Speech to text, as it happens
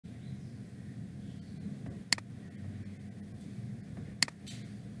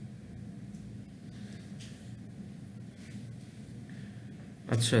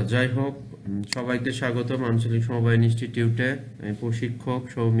আচ্ছা, যাই হোক, সবাইকে স্বাগতম আঞ্চলিক সমবায় ইনস্টিটিউটে। আমি প্রশিক্ষক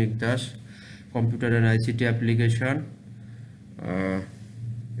Soumik Das, computer and ICT application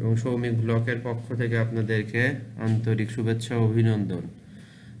এবং সৌমিক ব্লকের পক্ষ থেকে আপনাদেরকে আন্তরিক শুভেচ্ছা ও অভিনন্দন।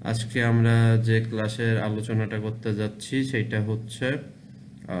 আজকে আমরা যে ক্লাসের আলোচনাটা করতে যাচ্ছি সেটা হচ্ছে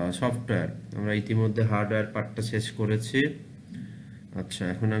সফটওয়্যার। আমরা ইতিমধ্যে হার্ডওয়্যার পার্টটা শেষ করেছি। আচ্ছা,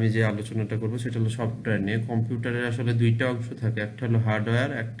 এখন আমি যে আলোচনাটা করব সেটা হলো সফটওয়্যার নিয়ে। কম্পিউটারের আসলে দুইটা অংশ থাকে, একটা হলো হার্ডওয়্যার,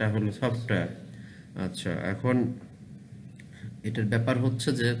 একটা হলো সফটওয়্যার। আচ্ছা, এখন এটার ব্যাপার হচ্ছে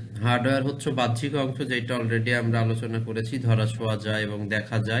যে হার্ডওয়্যার হচ্ছে বাহ্যিক অংশ, যেটা অলরেডি আমরা আলোচনা করেছি, ধরা ছোঁয়া যায় এবং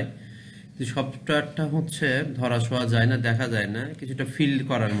দেখা যায়। কিন্তু সফটওয়্যারটা হচ্ছে ধরা ছোঁয়া যায় না, দেখা যায় না, কিছুটা ফিল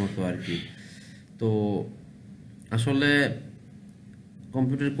করার মতো আর কি। তো আসলে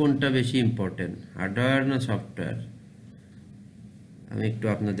কম্পিউটার কোনটা বেশি ইম্পর্টেন্ট, হার্ডওয়্যার না সফটওয়্যার? আমি একটু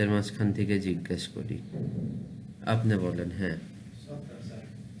আপনাদের মাঝখান থেকে জিজ্ঞেস করি, আপনি বলেন। হ্যাঁ,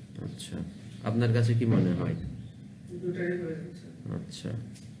 আচ্ছা, আপনার কাছে কি মনে হয়? আচ্ছা,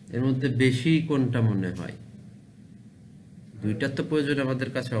 এর মধ্যে বেশি কোনটা মনে হয়? দুইটার তো প্রয়োজন আমাদের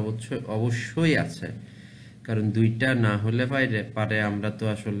কাছে অবশ্যই অবশ্যই আছে, কারণ দুইটা না হলে পারে আমরা তো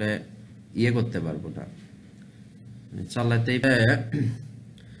আসলে করতে পারবো না, চালাতেই।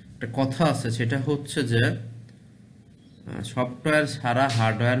 একটা কথা আছে, সেটা হচ্ছে যে সফটওয়্যার ছাড়া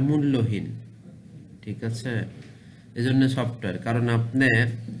হার্ডওয়্যার মূল্যহীন। ঠিক আছে, এজন্য সফটওয়্যার। কারণ আপনি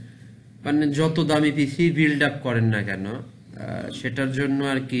মানে যত দামি পিসি বিল্ড আপ করেন না কেন, সেটার জন্য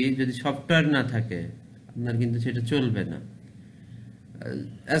আর কি, যদি সফটওয়্যার না থাকে আপনার কিন্তু সেটা চলবে না।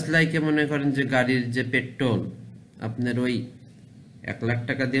 অ্যাজ লাইকে মনে করেন যে গাড়ির যে পেট্রোল, আপনার ওই 1 লাখ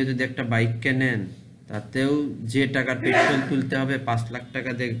টাকা দিয়ে যদি একটা বাইক কেনেন, তাতেও যে টাকার পেট্রোল তুলতে হবে, 5 লাখ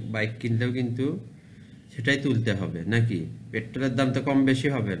টাকা দিয়ে বাইক কিনলেও কিন্তু সেটাই তুলতে হবে, নাকি? পেট্রোলের দাম তো কম বেশি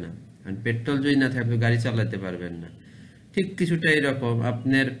হবে না, আর পেট্রোল যদি না থাকে গাড়ি চালাতে পারবেন না। ঠিক কিছুটা এরকম,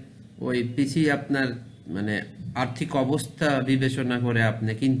 আপনার ওই পিসি আপনার মানে আর্থিক অবস্থা বিবেচনা করে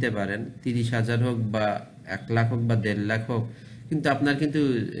আপনি কিনতে পারেন, 30,000 হোক বা 1 লাখ হোক বা 1.5 লাখ হোক, কিন্তু আপনার কিন্তু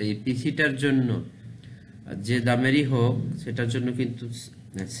এই পিসিটার জন্য যে দামেরই হোক সেটার জন্য কিন্তু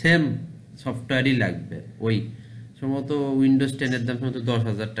সেম সফটওয়্যারই লাগবে। ওই সম্ভবত উইন্ডোজ 10 এর দাম সম্ভবত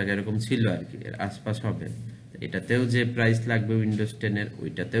 10,000 টাকা এরকম ছিল আর কি, এর আশপাশ হবে। এটাতেও যে প্রাইস লাগবে উইন্ডোজ 10-এর,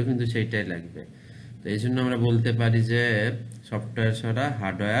 ওইটাতেও কিন্তু সেইটাই লাগবে। তো এই জন্য আমরা বলতে পারি যে সফটওয়্যার ছাড়া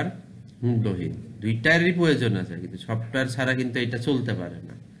হার্ডওয়্যার মূল্যহীন। দুইটারই প্রয়োজন আছে, কিন্তু সফটওয়্যার ছাড়া কিন্তু এটা চলতে পারে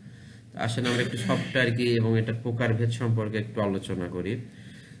না। তো আসলে আমরা একটু সফটওয়্যার কি এবং এটার প্রকারভেদ সম্পর্কে একটু আলোচনা করি।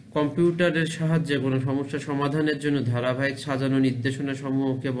 কম্পিউটারের সাহায্যে কোনো সমস্যা সমাধানের জন্য ধারাবাহিক সাজানো নির্দেশনা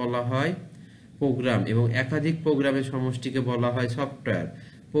সমূহকে বলা হয় প্রোগ্রাম, এবং একাধিক প্রোগ্রামের সমষ্টিকে বলা হয় সফটওয়্যার।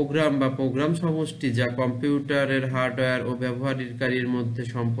 প্রোগ্রাম বা প্রোগ্রাম সমষ্টি যা কম্পিউটারের হার্ডওয়্যার ও ব্যবহারকারীর মধ্যে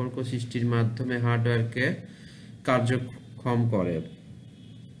সম্পর্ক সৃষ্টির মাধ্যমে হার্ডওয়্যারকে কার্যক্ষম করে।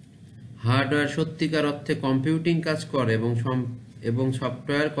 হার্ডওয়্যার সত্যিকার অর্থে কম্পিউটিং কাজ করে এবং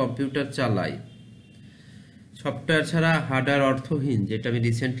সফটওয়্যার কম্পিউটার চালায়। সফটওয়্যার ছাড়া হার্ডওয়্যার অর্থহীন, যেটা আমি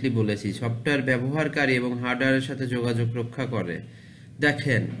রিসেন্টলি বলেছি। সফটওয়্যার ব্যবহারকারী এবং হার্ডওয়্যারের সাথে যোগাযোগ রক্ষা করে।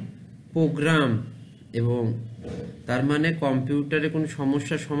 দেখেন, প্রোগ্রাম এবং তার মানে কম্পিউটারে কোনো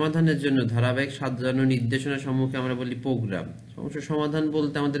সমস্যা সমাধানের জন্য ধারাবাহিক সাজানো নির্দেশনা সমূহকে আমরা বলি প্রোগ্রাম। সমস্যা সমাধান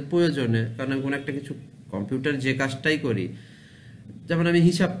বলতে আমাদের প্রয়োজনে, কারণ আমি কোনো একটা কিছু কম্পিউটার যে কাজটাই করি, যেমন আমি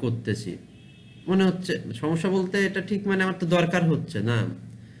হিসাব করতেছি, মনে হচ্ছে সমস্যা বলতে এটা ঠিক মানে আমার তো দরকার হচ্ছে না,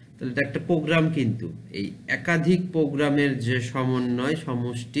 তাহলে এটা একটা প্রোগ্রাম। কিন্তু এই একাধিক প্রোগ্রামের যে সমন্বয়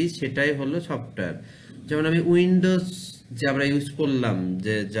সমষ্টি, সেটাই হলো সফটওয়্যার। যেমন আমি উইন্ডোজ যে আমরা ইউজ করলাম,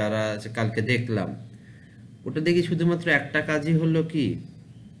 যে যারা কালকে দেখলাম, ওটা দেখি শুধুমাত্র একটা কাজই হলো কি,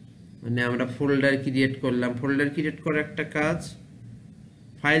 মানে আমরা ফোল্ডার ক্রিয়েট করলাম। ফোল্ডার ক্রিয়েট করা একটা কাজ,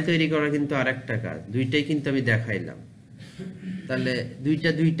 ফাইল তৈরি করা কিন্তু আর একটা কাজ, দুইটাই কিন্তু আমি দেখাইলাম। তাহলে দুইটা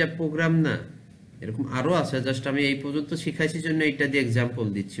দুইটা প্রোগ্রাম না? এরকম আরো আছে, জাস্ট আমি এই পর্যন্ত শিখাইছি জন্য এইটা দিয়ে এক্সাম্পল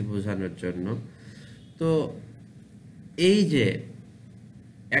দিচ্ছি বোঝানোর জন্য। তো এই যে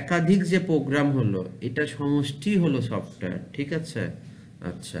একাধিক যে প্রোগ্রাম হলো, এটা সমষ্টি হলো সফটওয়্যার। ঠিক আছে,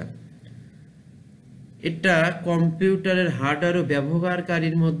 আচ্ছা, এটা কম্পিউটারের হার্ডওয়্যার ও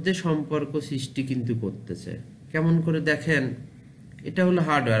ব্যবহারকারীর মধ্যে সম্পর্ক সৃষ্টি কিন্তু করতেছে। কেমন করে দেখেন, এটা হলো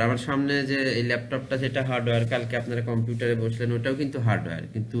হার্ডওয়্যার। আমার সামনে যে এই ল্যাপটপটা, সেটা হার্ডওয়্যার। কালকে আপনারা কম্পিউটারে বসলেন, ওটাও কিন্তু হার্ডওয়্যার।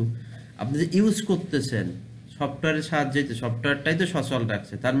 কিন্তু আপনি যে ইউজ করতেছেন সফটওয়্যারের সাহায্যে, তো সফটওয়্যারটাই তো সচল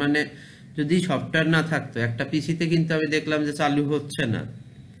রাখছে। তার মানে যদি সফটওয়্যার না থাকতো, একটা পিসিতে কিন্তু আমি দেখলাম যে চালু হচ্ছে না,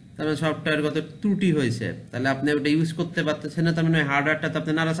 তার মানে সফটওয়্যারগত ত্রুটি হয়েছে। তাহলে আপনি ওটা ইউজ করতে পারতেছেন না, তার মানে হার্ডওয়্যারটা তো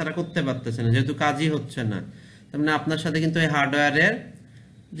আপনি নাড়াচাড়া করতে পারতেছেন না, যেহেতু কাজই হচ্ছে না। তার মানে আপনার সাথে কিন্তু এই হার্ডওয়্যারের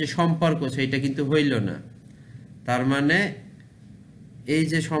যে সম্পর্ক, সেইটা কিন্তু হইল না। তার মানে এই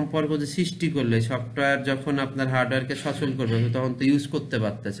যে সম্পর্ক যে সৃষ্টি করলে সফটওয়্যার যখন আপনার হার্ডওয়্যারকে সচল করবে তখন তো ইউজ করতে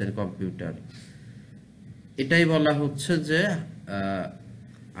পারতেছেন কম্পিউটার। এটাই বলা হচ্ছে যে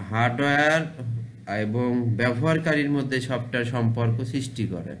হার্ডওয়্যার এবং ব্যবহারকারীর মধ্যে সফটওয়্যার সম্পর্ক সৃষ্টি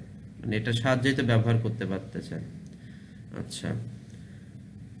করে, মানে এটার সাহায্যে তো ব্যবহার করতে পারতেছেন। আচ্ছা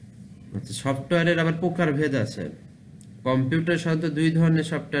আচ্ছা, সফটওয়্যারের আবার প্রকারভেদ আছে। কম্পিউটার সাধারণত দুই ধরনের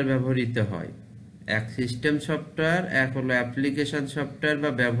সফটওয়্যার ব্যবহৃত হয়, এক সিস্টেম সফটওয়্যার, এক হলো অ্যাপ্লিকেশন সফটওয়্যার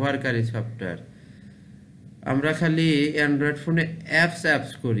বা ব্যবহারকারী সফটওয়্যার। আমরা খালি অ্যান্ড্রয়েড ফোনে অ্যাপস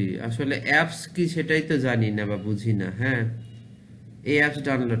অ্যাপস করি, আসলে অ্যাপস কি সেটাই তো জানি না বা বুঝি না। হ্যাঁ, এই অ্যাপস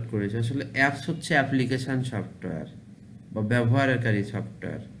ডাউনলোড করেছি, আসলে অ্যাপস হচ্ছে অ্যাপ্লিকেশন সফটওয়্যার বা ব্যবহারকারী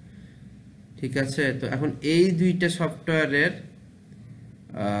সফটওয়্যার। ঠিক আছে, তো এখন এই দুইটা সফটওয়্যারের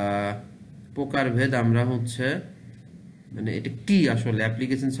প্রকারভেদ আমরা হচ্ছে, মানে এটা কি আসলে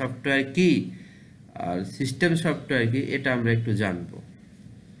অ্যাপ্লিকেশন সফটওয়্যার কি আর সিস্টেম সফটওয়্যার কি, এটা আমরা একটু জানবো।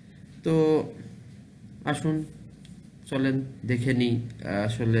 তো আসুন চলেন দেখে নিই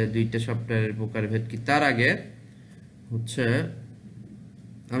আসলে দুইটা সফটওয়্যারের প্রকারভেদ কি। তার আগে হচ্ছে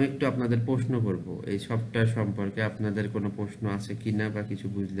আমি একটু আপনাদের প্রশ্ন করব এই সফটওয়্যার সম্পর্কে, আপনাদের কোনো প্রশ্ন আছে কিনা বা কিছু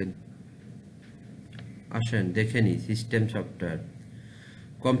বুঝলেন। আসেন দেখে নিই সিস্টেম সফটওয়্যার।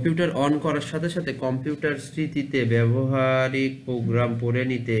 কম্পিউটার অন করার সাথে সাথে কম্পিউটার স্মৃতিতে ব্যবহারিক প্রোগ্রাম পড়ে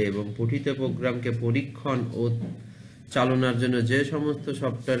নিতে এবং পঠিত প্রোগ্রামকে পরীক্ষণ ও চালনার জন্য যে সমস্ত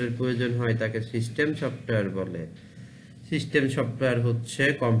সফটওয়্যারের প্রয়োজন হয় তাকে সিস্টেম সফটওয়্যার বলে। সিস্টেম সফটওয়্যার হচ্ছে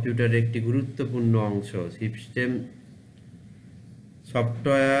কম্পিউটারের একটি গুরুত্বপূর্ণ অংশ। সিস্টেম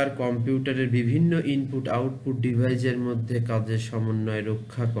সফটওয়্যার কম্পিউটারের বিভিন্ন ইনপুট আউটপুট ডিভাইসের মধ্যে কাজের সমন্বয়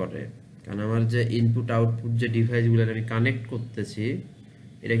রক্ষা করে। কারণ আমার যে ইনপুট আউটপুট যে ডিভাইসগুলো আমি কানেক্ট করতেছি,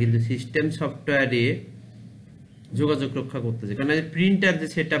 এটা কিন্তু সিস্টেম সফটওয়্যারে যোগাযোগ রক্ষা করতেছে। কারণ প্রিন্টার যে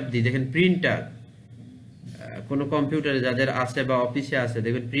সেট আপ দিই, দেখেন প্রিন্টার কোনো কম্পিউটারে যাদের আছে বা অফিসে আছে,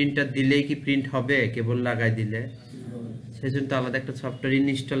 দেখবেন প্রিন্টার দিলেই কি প্রিন্ট হবে কেবল লাগাই দিলে? সেজন্য তো আলাদা একটা সফটওয়্যার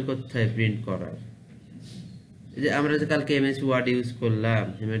ইনস্টল করতে হয় প্রিন্ট করার। এই যে আমরা যে কালকে এমএস ওয়ার্ড ইউজ করলাম,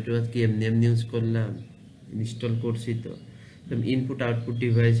 এমএস ওয়ার্ড কি এমনি এমনি ইউজ করলাম, ইনস্টল করছি তো। ইনপুট আউটপুট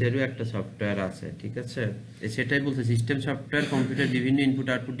ডিভাইসেরও একটা সফটওয়্যার আছে, ঠিক আছে। সেটাই বলতে সিস্টেম সফটওয়্যার কম্পিউটার বিভিন্ন ইনপুট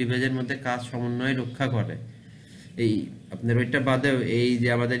আউটপুট ডিভাইসের মধ্যে কাজ সমন্বয় রক্ষা করে। এই আপনার ওইটা বাদেও এই যে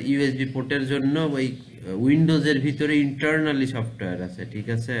আমাদের ইউএসবি পোর্টের জন্য ওই উইন্ডোজের ভিতরে ইন্টারনালি সফটওয়্যার আছে, ঠিক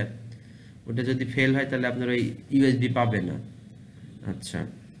আছে। ওটা যদি ফেল হয় তাহলে আপনার ওই ইউএসবি পাবে না। আচ্ছা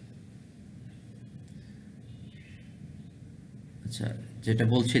আচ্ছা, যেটা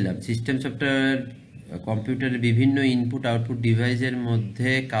বলছিলাম সিস্টেম সফটওয়্যার কম্পিউটারের বিভিন্ন ইনপুট আউটপুট ডিভাইসের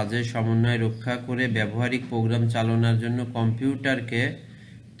মধ্যে কাজের সমন্বয় রক্ষা করে ব্যবহারিক প্রোগ্রাম চালানোর জন্য কম্পিউটারকে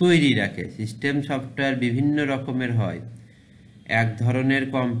তৈরি রাখে। সিস্টেম সফটওয়্যার বিভিন্ন রকমের হয়। এক ধরনের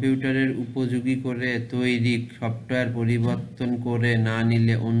কম্পিউটারের উপযোগী করে তৈরি সফটওয়্যার পরিবর্তন করে না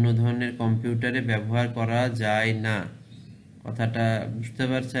নিলে অন্য ধরনের কম্পিউটারে ব্যবহার করা যায় না। কথাটা বুঝতে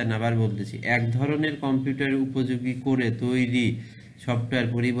পারছেন? আবার বলতেছি, এক ধরনের কম্পিউটারের উপযোগী করে তৈরি সফটওয়্যার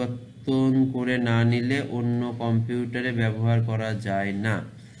পরিবর্তন করে না নিলে অন্য কম্পিউটারে ব্যবহার করা যায় না।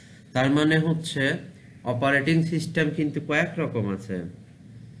 তার মানে হচ্ছে অপারেটিং সিস্টেম কিন্তু কয়েক রকম আছে।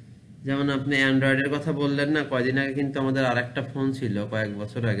 যেমন আপনি অ্যান্ড্রয়েডের কথা বললেন না, কয়দিন আগে কিন্তু আমাদের আরেকটা ফোন ছিল কয়েক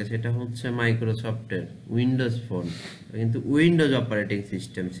বছর আগে, সেটা হচ্ছে মাইক্রোসফটের উইন্ডোজ ফোন, কিন্তু উইন্ডোজ অপারেটিং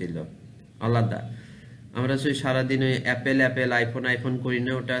সিস্টেম ছিল আলাদা। আমরা সেই সারাদিন ওই অ্যাপেল অ্যাপেল আইফোন আইফোন করি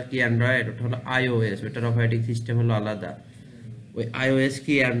না, ওটা কি অ্যান্ড্রয়েড, ওটা হলো আইওএস, ওটার অপারেটিং সিস্টেম হলো আলাদা। ওই আইওএস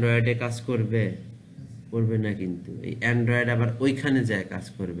কি অ্যান্ড্রয়েডে কাজ করবে? করবে না, কিন্তু এই অ্যান্ড্রয়েড আবার ওইখানে যায় কাজ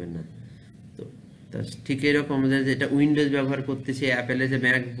করবে না। তো তা ঠিক এরকম আমাদের যেটা উইন্ডোজ ব্যবহার করতেছি, অ্যাপেলের যে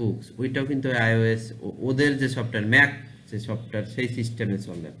ম্যাকবুকস, ওইটাও কিন্তু আইওএস, ওদের যে সফটওয়্যার ম্যাক যে সফটওয়্যার সেই সিস্টেমে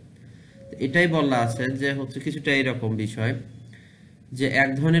চলে। তো এটাই বলা আছে যে হচ্ছে কিছুটা এরকম বিষয়, যে এক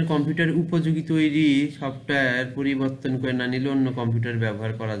ধরনের কম্পিউটার উপযোগী তৈরি সফটওয়্যার পরিবর্তন করে না নিলে অন্য কম্পিউটার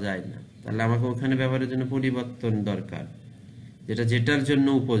ব্যবহার করা যায় না। তাহলে আমাকে ওখানে ব্যবহারের জন্য পরিবর্তন দরকার, যেটার জন্য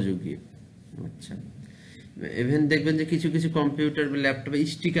উপযোগী। আচ্ছা, ইভেন দেখবেন যে কিছু কিছু কম্পিউটার বা ল্যাপটপে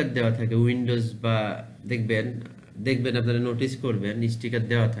স্টিকার দেওয়া থাকে উইন্ডোজ, বা দেখবেন দেখবেন আপনারা নোটিস করবেন স্টিকার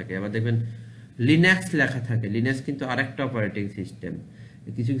দেওয়া থাকে। আবার দেখবেন লিনাক্স লেখা থাকে, লিনাক্স কিন্তু আরেকটা অপারেটিং সিস্টেম।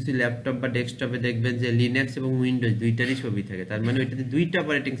 কিছু কিছু ল্যাপটপ বা ডেস্কটপে দেখবেন যে লিনাক্স এবং উইন্ডোজ দুইটারই ছবি থাকে, তার মানে ওইটাতে দুইটা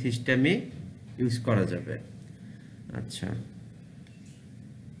অপারেটিং সিস্টেমই ইউজ করা যাবে। আচ্ছা,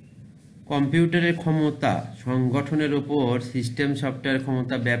 কম্পিউটারের ক্ষমতা সংগঠনের উপর সিস্টেম সফটওয়্যার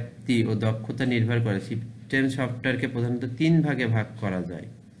ক্ষমতা ব্যাপ্তি ও দক্ষতা নির্ভর করে। সিস্টেম সফটওয়্যারকে প্রধানত তিন ভাগে ভাগ করা যায়।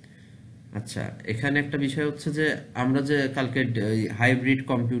 আচ্ছা, এখানে একটা বিষয় হচ্ছে যে আমরা যে কালকে হাইব্রিড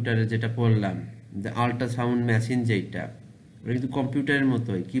কম্পিউটারে যেটা পড়লাম, যে আল্ট্রাসাউন্ড মেশিন, যেটা ওটা কিন্তু কম্পিউটারের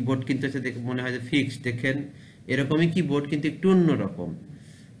মতোই, কিবোর্ড কিন্তু আছে, মনে হয় যে ফিক্সড, দেখেন এরকমই কিবোর্ড, কিন্তু একটু অন্যরকম।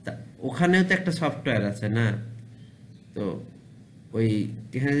 তা ওখানেও তো একটা সফটওয়্যার আছে না? তো ওই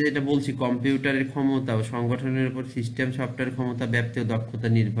এখানে যেটা বলছি, কম্পিউটারের ক্ষমতা ও সংগঠনের উপর সিস্টেম সফটওয়্যার ক্ষমতা, ব্যাপ্তি ও দক্ষতা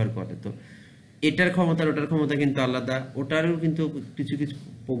নির্ভর করে। তো এটার ক্ষমতা আর ওটার ক্ষমতা কিন্তু আলাদা, ওটারও কিন্তু কিছু কিছু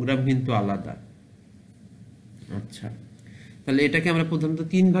প্রোগ্রাম কিন্তু আলাদা। আচ্ছা, তাহলে এটাকে আমরা প্রধানত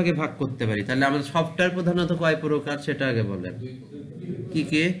 3 ভাগে ভাগ করতে পারি। তাহলে আমাদের সফটওয়্যার প্রধানত কয় প্রকার সেটা আগে বলেন। কি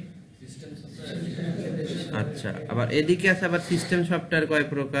কি? আচ্ছা, আবার এদিকে আছে আবার সিস্টেম সফটওয়্যার কয়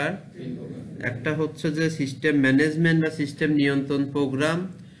প্রকার? একটা হচ্ছে যে সিস্টেম ম্যানেজমেন্ট বা সিস্টেম নিয়ন্ত্রণ প্রোগ্রাম,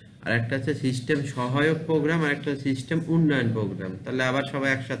 আর একটা হচ্ছে সিস্টেম সহায়ক প্রোগ্রাম, আর একটা সিস্টেম উন্নয়ন প্রোগ্রাম। তাহলে আবার সবাই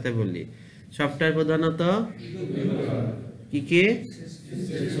একসাথে বলি, সফটওয়্যার প্রধানত কি কি?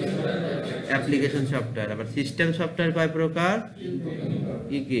 Application software. আবার সিস্টেম সফটওয়্যার কয় প্রকার?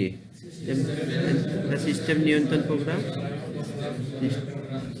 কি কি? সিস্টেম নিয়ন্ত্রণ প্রোগ্রাম,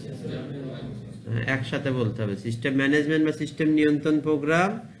 একসাথে বলতে হবে, সিস্টেম ম্যানেজমেন্ট বা সিস্টেম নিয়ন্ত্রণ প্রোগ্রাম,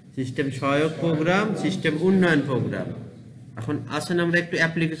 সিস্টেম সহায়ক প্রোগ্রাম, সিস্টেম উন্নয়ন প্রোগ্রাম। এখন আসেন আমরা একটু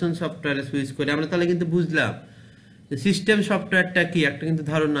অ্যাপ্লিকেশন সফটওয়্যারে সুইচ করি। আমরা তাহলে কিন্তু বুঝলাম সিস্টেম সফটওয়্যারটা কি, একটা কিন্তু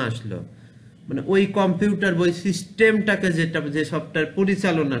ধারণা আসলো। মানে ওই কম্পিউটার ওই সিস্টেমটাকে যেটা যে সফটওয়্যার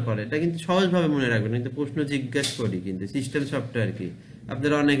পরিচালনা করে, এটা কিন্তু সহজভাবে মনে রাখবেন। কিন্তু প্রশ্ন জিজ্ঞেস করি, কিন্তু সিস্টেম সফটওয়্যার কি,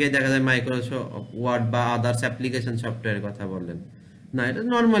 আপনারা অনেকেই দেখা যায় মাইক্রোসফট ওয়ার্ড বা আদার্স অ্যাপ্লিকেশন সফটওয়্যারের কথা বলেন না, এটা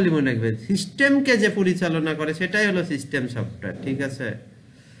নর্মালি মনে রাখবেন সিস্টেমকে যে পরিচালনা করে সেটাই হলো সিস্টেম সফটওয়্যার। ঠিক আছে?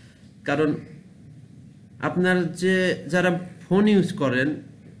 কারণ আপনার যে যারা ফোন ইউজ করেন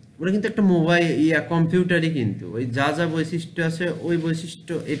ওরা কিন্তু একটা মোবাইল কম্পিউটারই, কিন্তু ওই যা যা বৈশিষ্ট্য আছে ওই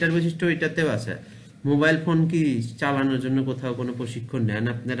বৈশিষ্ট্য, এটার বৈশিষ্ট্য ওইটাতেও আছে। মোবাইল ফোন কি চালানোর জন্য কোথাও কোনো প্রশিক্ষণ নেন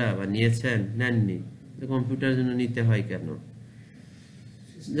আপনারা, বা নিয়েছেন? নেননি। কম্পিউটারের জন্য নিতে হয় কেন?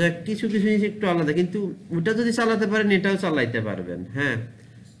 যাক, কিছু কিছু জিনিস একটু আলাদা, কিন্তু ওটা যদি চালাতে পারেন এটাও চালাইতে পারবেন। হ্যাঁ,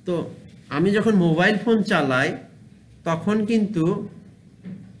 তো আমি যখন মোবাইল ফোন চালাই তখন কিন্তু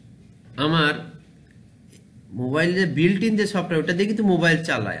আমার মোবাইলের বিল্ট ইন যে সফটওয়্যার ওটা দিয়ে কিন্তু মোবাইল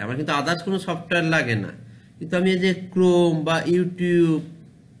চালায়, আমার কিন্তু আদার্স কোনো সফটওয়্যার লাগে না। কিন্তু আমি এই যে ক্রোম বা ইউটিউব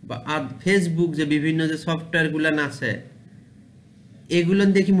বা ফেসবুক, যে বিভিন্ন যে সফটওয়্যার গুলান আছে, এগুলো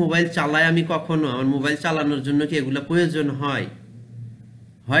দেখি মোবাইল চালায় আমি কখনো? আমার মোবাইল চালানোর জন্য কি এগুলা প্রয়োজন হয়?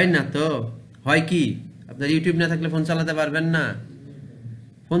 হয় না তো। হয় কি? আপনার ইউটিউব না থাকলে ফোন চালাতে পারবেন না?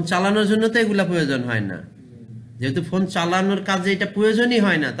 ফোন চালানোর জন্য তো এগুলা প্রয়োজন হয় না। যেহেতু ফোন চালানোর কাজে এটা প্রয়োজনই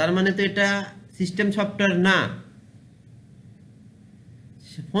হয় না, তার মানে তো এটা সিস্টেম সফটওয়্যার না।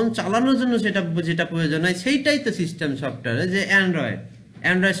 ফোন চালানোর জন্য সেটা যেটা প্রয়োজন হয় সেইটাই তো সিস্টেম সফটওয়্যার। যে অ্যান্ড্রয়েড,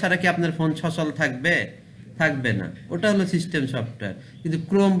 অ্যান্ড্রয়েড ছাড়া কি আপনার ফোন সচল থাকবে? থাকবে না। ওটা হলো সিস্টেম সফটওয়্যার। কিন্তু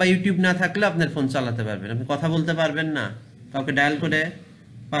ক্রোম বা ইউটিউব না থাকলে আপনার ফোন চালাতে পারবেন, আপনি কথা বলতে পারবেন না, কাউকে ডায়াল করে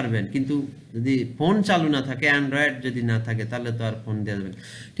পারবেন, কিন্তু যদি ফোন চালু না থাকে, অ্যান্ড্রয়েড যদি না থাকে, তাহলে তো আর ফোন দেওয়া যাবে না।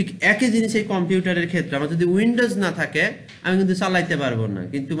 ঠিক একই জিনিস এই কম্পিউটারের ক্ষেত্রে, আমার যদি উইন্ডোজ না থাকে আমি কিন্তু চালাইতে পারবো না,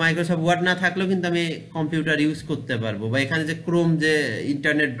 কিন্তু মাইক্রোসফট ওয়ার্ড না থাকলেও কিন্তু আমি কম্পিউটার ইউজ করতে পারবো, বা এখানে যে ক্রোম যে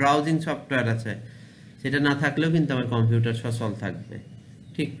ইন্টারনেট ব্রাউজিং সফটওয়্যার আছে সেটা না থাকলেও কিন্তু আমার কম্পিউটার সচল থাকবে।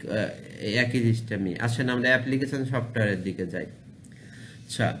 ঠিক একই সিস্টেমই। আসেন আমরা অ্যাপ্লিকেশন সফটওয়্যারের দিকে যাই।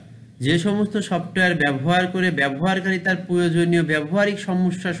 আচ্ছা, যে সমস্ত সফটওয়্যার ব্যবহার করে ব্যবহারকারী তার প্রয়োজনীয় ব্যবহারিক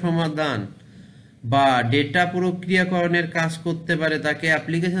সমস্যা সমাধান বা ডেটা প্রক্রিয়াকরণের কাজ করতে পারে তাকে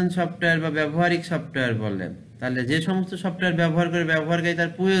অ্যাপ্লিকেশন সফটওয়্যার বা ব্যবহারিক সফটওয়্যার বলে। তাহলে যে সমস্ত সফটওয়্যার ব্যবহার করে ব্যবহারকারী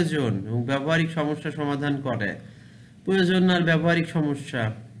তার প্রয়োজন এবং ব্যবহারিক সমস্যা সমাধান করে, প্রয়োজন আর ব্যবহারিক সমস্যা,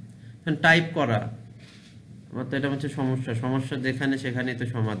 টাইপ করা, আমার তো এটা হচ্ছে সমস্যা, সমস্যা যেখানে সেখানেই তো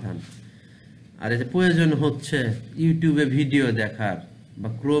সমাধান। আর এই যে প্রয়োজন হচ্ছে ইউটিউবে ভিডিও দেখার বা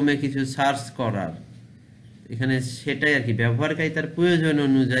ক্রোমে কিছু সার্চ করার, এখানে সেটাই আর কি, ব্যবহারকারী তার প্রয়োজন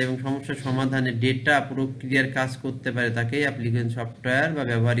অনুযায়ী এবং সমস্যা সমাধানে ডেটা প্রক্রিয়ার কাজ করতে পারে তাকেই অ্যাপ্লিকেশন সফটওয়্যার বা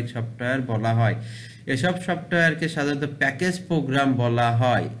ব্যবহারিক সফটওয়্যার বলা হয়। এসব সফটওয়্যারকে সাধারণত প্যাকেজ প্রোগ্রাম বলা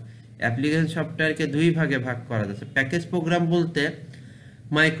হয়। অ্যাপ্লিকেশন সফটওয়্যারকে 2 ভাগে ভাগ করা যাচ্ছে। প্যাকেজ প্রোগ্রাম বলতে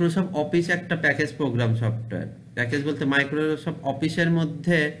মাইক্রোসফট অফিস একটা প্যাকেজ প্রোগ্রাম সফটওয়্যার। প্যাকেজ বলতে মাইক্রোসফট অফিসের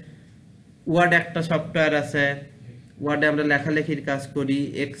মধ্যে ওয়ার্ড একটা সফটওয়্যার আছে, ওয়ার্ডে আমরা লেখালেখির কাজ করি,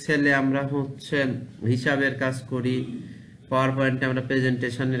 এক্সেলে আমরা হচ্ছে হিসাবের কাজ করি, পাওয়ার পয়েন্টে আমরা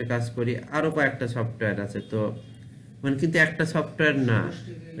প্রেজেন্টেশনের কাজ করি, আরো কয়েকটা সফটওয়্যার আছে। তো মানে কিন্তু একটা সফটওয়্যার না,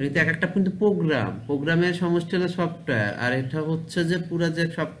 কিন্তু এক একটা কিন্তু প্রোগ্রাম, প্রোগ্রামের সমষ্টি হলো সফটওয়্যার। আর এটা হচ্ছে যে পুরো যে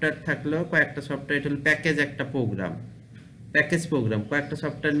সফটওয়্যার থাকলেও কয়েকটা সফটওয়্যার, এটা হলো প্যাকেজ একটা প্রোগ্রাম, প্যাকেজ প্রোগ্রাম। কয়েকটা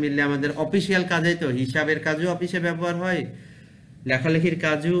সফটওয়্যার মিললে আমাদের অফিসিয়াল কাজেই তো, হিসাবের কাজও অফিসে ব্যবহার হয়, লেখালেখির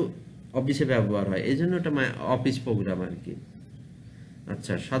কাজও অফিসে ব্যবহার হয়, এই জন্য ওটা অফিস প্রোগ্রাম আর কি।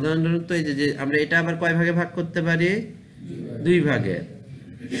 আচ্ছা, সাধারণত এই যে আমরা এটা আবার কয় ভাগে ভাগ করতে পারি? 2 ভাগে।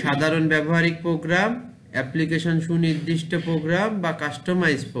 সাধারণ ব্যবহারিক প্রোগ্রাম, অ্যাপ্লিকেশন সুনির্দিষ্ট প্রোগ্রাম বা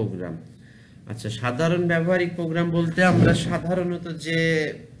কাস্টমাইজ প্রোগ্রাম। আচ্ছা, সাধারণ ব্যবহারিক প্রোগ্রাম বলতে আমরা সাধারণত যে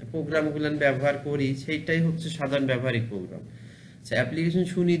প্রোগ্রামগুলো ব্যবহার করি সেইটাই হচ্ছে সাধারণ ব্যবহারিক প্রোগ্রাম। আচ্ছা, অ্যাপ্লিকেশন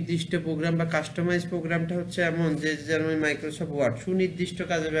সুনির্দিষ্ট প্রোগ্রাম বা কাস্টমাইজ প্রোগ্রামটা হচ্ছে এমন যে, যেমন মাইক্রোসফট ওয়ার্ড সুনির্দিষ্ট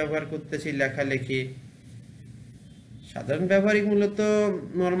কাজে ব্যবহার করতেছি, লেখালেখি। সাধারণ ব্যবহারিক মূলত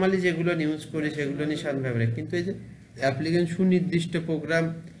নর্মালি যেগুলো ইউজ করি সেগুলো নিয়ে সাধারণ ব্যবহারিক, কিন্তু এই যে অ্যাপ্লিকেশন সুনির্দিষ্ট প্রোগ্রাম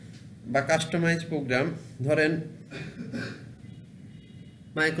বা কাস্টমাইজ প্রোগ্রাম, ধরেন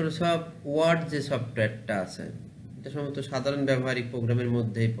মাইক্রোসফট ওয়ার্ড যে সফটওয়্যারটা আছে এটা সম্ভবত সাধারণ ব্যবহারিক প্রোগ্রামের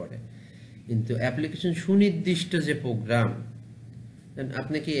মধ্যেই পড়ে। কিন্তু অ্যাপ্লিকেশন সুনির্দিষ্ট যে প্রোগ্রাম,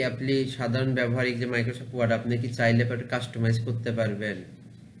 আপনি কি সাধারণ ব্যবহারিক যে মাইক্রোসফট ওয়ার্ড আপনি কি চাইলে কাস্টমাইজ করতে পারবেন?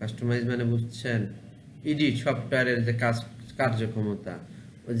 কাস্টমাইজ মানে বুঝছেন, এডিট সফটওয়্যারের যে কার্যক্ষমতা।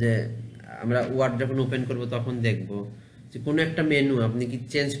 ওই যে আমরা ওয়ার্ড যখন ওপেন করব তখন দেখব যে কোনো একটা মেনু আপনি কি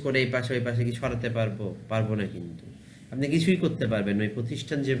চেঞ্জ করে এই পাশে ওই পাশে কি সরাতে পারবো না, কিন্তু আপনি কিছুই করতে পারবেন ওই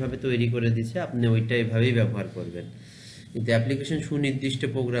প্রতিষ্ঠান যেভাবে তৈরি করে দিচ্ছে আপনি ওইটা এভাবেই ব্যবহার করবেন। কিন্তু অ্যাপ্লিকেশন সুনির্দিষ্ট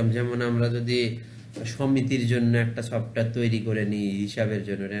প্রোগ্রাম, যেমন আমরা যদি সমিতির জন্য একটা সফটওয়্যার তৈরি করে নিই হিসাবের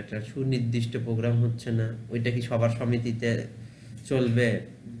জন্য, একটা সুনির্দিষ্ট প্রোগ্রাম হচ্ছে না, ওইটা কি সবার সমিতিতে চলবে?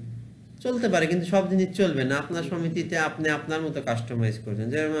 চলতে পারে, কিন্তু সব জিনিস চলবে না। আপনার সমিতিতে আপনি আপনার মতো কাস্টমাইজ করছেন।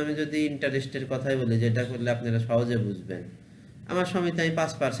 যেমন আমি যদি ইন্টারেস্টের কথাই বলি, যেটা করলে আপনারা সহজে বুঝবেন, আমার সমিতি আমি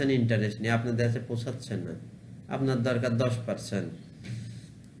 5% ইন্টারেস্ট নিই, আপনাদের কাছে পোষাচ্ছে না, আপনার দরকার 10%,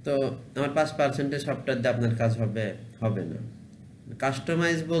 তো আমার 5%-এর সফটওয়্যার দিয়ে আপনার কাজ হবে না।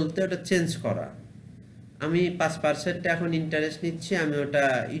 কাস্টমাইজ বলতে ওটা চেঞ্জ করা। আমি 5% এখন ইন্টারেস্ট নিচ্ছি, আমি ওটা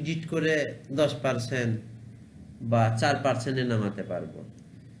এডিট করে 10% বা 4%-এ নামাতে পারবো।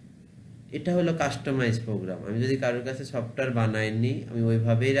 এটা হলো কাস্টমাইজ প্রোগ্রাম। আমি যদি কারোর কাছে সফটওয়্যার বানাইনি, আমি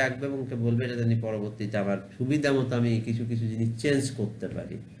ওইভাবেই রাখবো এবং ওকে বলবো এটা জানি পরবর্তীতে আমার সুবিধা মতো আমি কিছু কিছু জিনিস চেঞ্জ করতে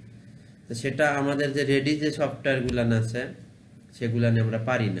পারি। তো সেটা আমাদের যে রেডি যে সফটওয়্যার গুলান আছে সেগুলানে আমরা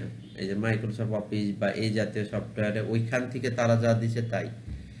পারি না। এই যে মাইক্রোসফট অফিস বা এই জাতীয় সফটওয়্যারে ওইখান থেকে তারা যা দিছে তাই।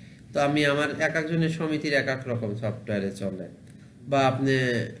 তো আমি আমার এক একজনের সমিতির এক এক রকম সফটওয়্যারে চলে। বা আপনি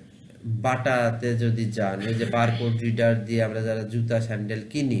বাটাতে যদি যান, ওই যে বারকোড রিডার দিয়ে আমরা যারা জুতা স্যান্ডেল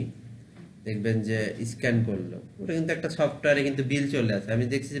কিনি, দেখবেন যে স্ক্যান করলো ওটা কিন্তু একটা সফটওয়্যারে কিন্তু বিল চলে আসে। আমি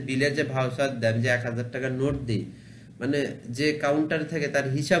দেখছি যে বিলের যে ভাউচার দেয়, যে 1000 টাকার নোট দিই, মানে যে কাউন্টার থেকে তার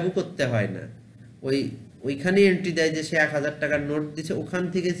হিসাবও করতে হয় না, ওইখানে এন্ট্রি দেয় যে সে 1000 টাকার নোট দিচ্ছে, ওখান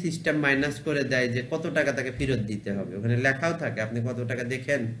থেকে সিস্টেম মাইনাস করে দেয় যে কত টাকা তাকে ফেরত দিতে হবে। ওখানে লেখাও থাকে, আপনি কত টাকা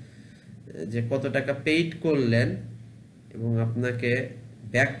দেখেন যে কত টাকা পেইড করলেন এবং আপনাকে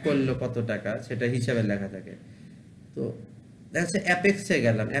ব্যাক করলো কত টাকা, সেটা হিসাবে লেখা থাকে। তো দেখা যাচ্ছে অ্যাপেক্সে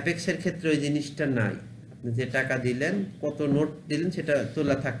গেলাম, অ্যাপেক্সের ক্ষেত্রে ওই জিনিসটা নাই। আপনি যে টাকা দিলেন, কত নোট দিলেন, সেটা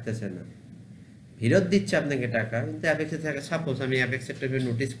তোলা থাকতেছে না, ফেরত দিচ্ছে আপনাকে টাকা, কিন্তু অ্যাপেক্সে থাকে। সাপোজ আমি অ্যাপেক্সেরটা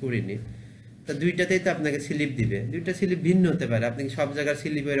নোটিস করিনি, তা দুইটাতেই তো আপনাকে স্লিপ দিবে, দুইটা স্লিপ ভিন্ন হতে পারে। আপনি সব জায়গার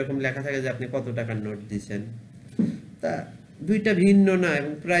স্লিপে এরকম লেখা থাকে যে আপনি কত টাকার নোট দিচ্ছেন, তা দুইটা ভিন্ন না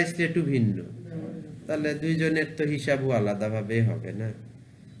এবং প্রাইস রেটও ভিন্ন, তাহলে দুইজনের তো হিসাবও আলাদাভাবেই হবে না।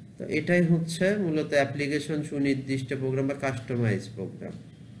 তো এটাই হচ্ছে মূলত অ্যাপ্লিকেশন সুনির্দিষ্ট প্রোগ্রাম বা কাস্টমাইজ প্রোগ্রাম।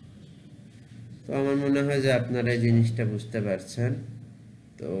 তো আমার মনে হয় যে আপনারা এই জিনিসটা বুঝতে পারছেন।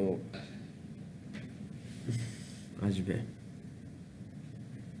 তো আসবে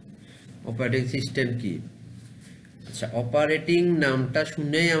অপারেটিং সিস্টেম কি? আচ্ছা, অপারেটিং নামটা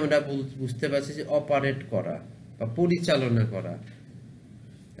শুনেই আমরা বুঝতে পারছি যে অপারেট করা বা পরিচালনা করা,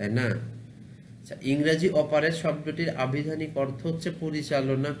 তাই না? আচ্ছা, ইংরেজি অপারেট শব্দটির আবিধানিক অর্থ হচ্ছে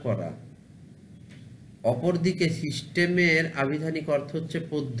পরিচালনা করা। অপরদিকে সিস্টেমের আবিধানিক অর্থ হচ্ছে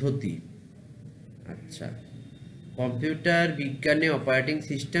পদ্ধতি। আচ্ছা, কম্পিউটার বিজ্ঞানে অপারেটিং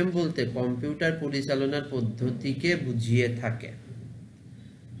সিস্টেম বলতে কম্পিউটার পরিচালনার পদ্ধতিকে বুঝিয়ে থাকে।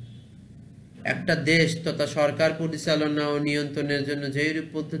 একটা দেশ তথা সরকার পরিচালনা ও নিয়ন্ত্রণের জন্য যেইরূপ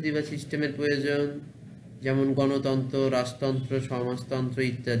পদ্ধতি বা সিস্টেমের প্রয়োজন, যেমন গণতন্ত্র, রাজতন্ত্র, সমাজতন্ত্র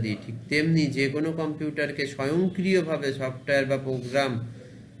ইত্যাদি, ঠিক তেমনি যে কোনো কম্পিউটারকে স্বয়ংক্রিয়ভাবে সফটওয়্যার বা প্রোগ্রাম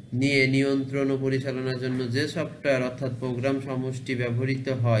নিয়ে নিয়ন্ত্রণ ও পরিচালনার জন্য যে সফটওয়্যার অর্থাৎ প্রোগ্রাম সমষ্টি ব্যবহৃত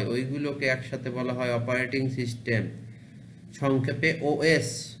হয় ওইগুলোকে একসাথে বলা হয় অপারেটিং সিস্টেম, সংক্ষেপে ওএস।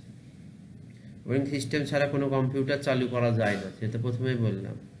 অপারেটিং সিস্টেম ছাড়া কোনো কম্পিউটার চালু করা যায় না, সেটা প্রথমেই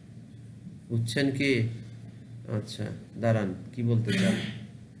বললাম। বুঝছেন কি? আচ্ছা, দাঁড়ান, কি বলতে চান?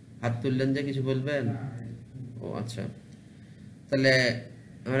 হাত তুললেন যে, কিছু বলবেন? ও আচ্ছা, তাহলে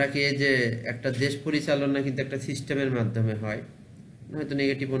আমরা কি এই যে একটা দেশ পরিচালনা কিন্তু একটা সিস্টেমের মাধ্যমে হয়, হয়তো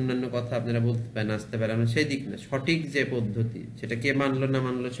নেগেটিভ অন্যান্য কথা আপনারা বলতে পারেন, আসতে পারে, আমরা সেই দিক না, সঠিক যে পদ্ধতি সেটা কে মানলো না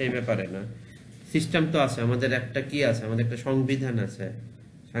মানলো সেই ব্যাপারে না। সিস্টেম তো আছে, আমাদের একটা কি আছে, আমাদের একটা সংবিধান আছে,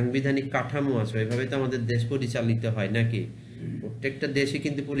 সাংবিধানিক কাঠামো আছে, ওইভাবে তো আমাদের দেশ পরিচালিত হয় নাকি? প্রত্যেকটা দেশই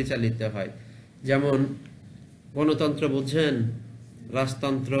কিন্তু পরিচালিত হয়। যেমন গণতন্ত্র বুঝছেন?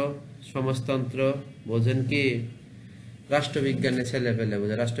 রাজতন্ত্র, সমাজতন্ত্র বোঝেন কি? রাষ্ট্রবিজ্ঞানের ছেলে পেলে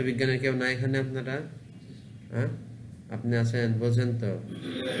বোঝে। রাষ্ট্রবিজ্ঞানের কেউ না এখানে? আপনারা হ্যাঁ, আপনি আছেন, বোঝেন তো?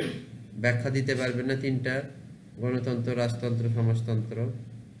 ব্যাখ্যা দিতে পারবেন না তিনটা? গণতন্ত্র, রাজতন্ত্র, সমাজতন্ত্র,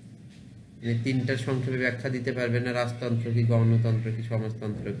 এই তিনটার সংক্ষেপে ব্যাখ্যা দিতে পারবেন না? রাজতন্ত্র কি, গণতন্ত্র কি,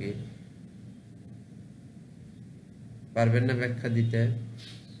 সমাজতন্ত্র কি? পারবেন না ব্যাখ্যা দিতে?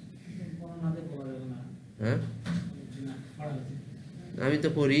 হ্যাঁ, আমি তো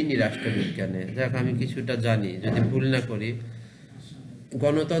পড়িনি রাষ্ট্রবিজ্ঞানে, যাক আমি কিছুটা জানি, যদি ভুল না করি।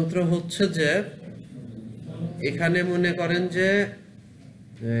 গণতন্ত্র হচ্ছে যে এখানে মনে করেন যে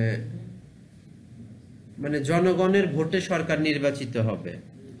মানে জনগণের ভোটে সরকার নির্বাচিত হবে,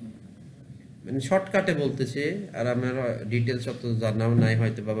 মানে শর্টকাটে বলতেছি, আর আমার ডিটেলস অত জানাও নাই,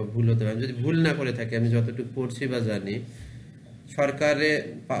 হয়তো বাবা ভুল হতে পারে, যদি ভুল না করে থাকি, আমি যতটুকু পড়ছি বা জানি,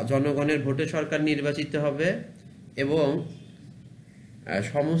 জনগণের ভোটে সরকার নির্বাচিত হবে এবং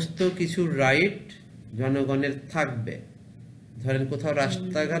সমস্ত কিছু রাইট জনগণের থাকবে। ধরেন কোথাও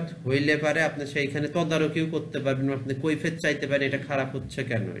রাস্তাঘাট হইলে পারে আপনি সেইখানে তদারকিও করতে পারবেন, আপনি কৈফিয়ত চাইতে পারেন এটা খারাপ হচ্ছে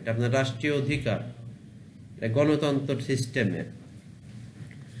কেন, এটা আপনার রাষ্ট্রীয় অধিকার। গণতন্ত্র সিস্টেমে,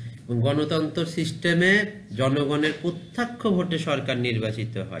 গণতন্ত্র সিস্টেমে জনগণের প্রত্যক্ষ ভোটে সরকার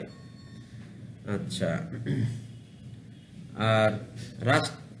নির্বাচিত হয়। আচ্ছা, আর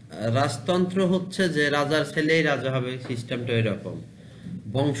রাজতন্ত্র হচ্ছে যে রাজার ছেলেই রাজা হবে, সিস্টেমটা এরকম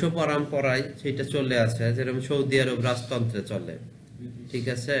বংশ পরম্পরায় সেটা চলে আসে, যেরকম সৌদি আরব রাজতন্ত্রে চলে, ঠিক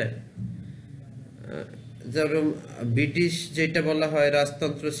আছে? যেরকম ব্রিটিশ যেটা বলা হয়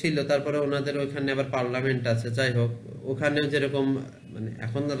রাজতন্ত্র ছিল, তারপরে ওনাদের ওখানে আবার পার্লামেন্ট আছে, যাই হোক, ওখানেও যেরকম মানে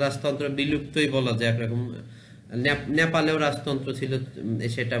এখন রাজতন্ত্র বিলুপ্তই বলা যায় একরকম। নেপালেও রাজতন্ত্র ছিল,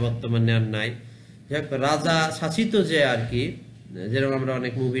 সেটা বর্তমানে আর নাই। যাই হোক, রাজা শাসিত যে আর কি, যেরকম আমরা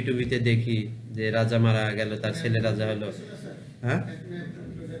অনেক মুভি টুভিতে দেখি যে রাজা মারা গেল, তার ছেলে রাজা হলো। হ্যাঁ,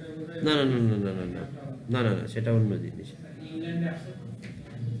 না না না না না না না না না না, সেটা অন্য জিনিস।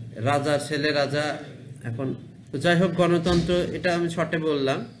 রাজার ছেলে রাজা এখন। তো যাই হোক, গণতন্ত্র এটা আমি শর্টে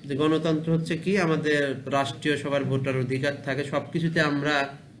বললাম যে গণতন্ত্র হচ্ছে কি, আমাদের রাষ্ট্রীয় সবার ভোটার অধিকার থাকে, সবকিছুতে আমরা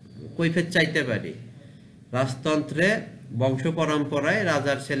কৈফিয়ত চাইতে পারি। রাজতন্ত্রে বংশ পরম্পরায়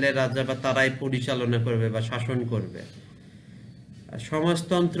রাজার ছেলে রাজা বা তারাই পরিচালনা করবে বা শাসন করবে। আর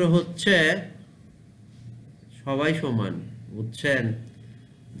সমাজতন্ত্র হচ্ছে সবাই সমান, বুঝছেন?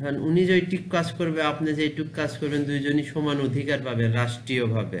 ধরেন উনি যেটুক কাজ করবে, আপনি যেটুক কাজ করবেন, দুইজনই সমান অধিকার পাবেন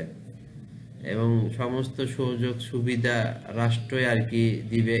রাষ্ট্রীয়ভাবে, এবং সমস্ত সুযোগ সুবিধা রাষ্ট্রই আর কি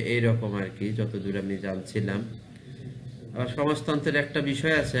দিবে, এইরকম আর কি, যতদূর আমি জানছিলাম। আবার সমাজতন্ত্রের একটা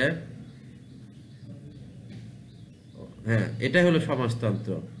বিষয় আছে, হ্যাঁ, এটা হলো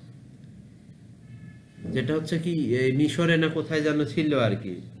সমাজতন্ত্র, যেটা হচ্ছে কি এই মিশরে না কোথায় যেন ছিল আর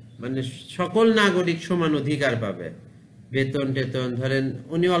কি, মানে সকল নাগরিক সমান অধিকার পাবে, বেতন টেতন, ধরেন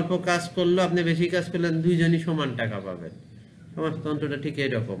উনি অল্প কাজ করলো, আপনি বেশি কাজ করলেন, দুইজনই সমান টাকা পাবেন। সমাজতন্ত্রটা ঠিক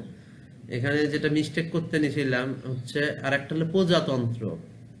এইরকম। এখানে যেটা মিস্টেক করতে নিয়েছিলাম হচ্ছে, আর একটা হলো প্রজাতন্ত্র,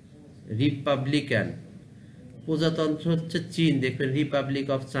 রিপাবলিকান। প্রজাতন্ত্র হচ্ছে চীন, দেখবেন রিপাবলিক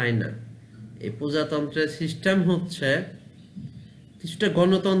অফ চায়না। এই প্রজাতন্ত্রের সিস্টেম হচ্ছে কিছুটা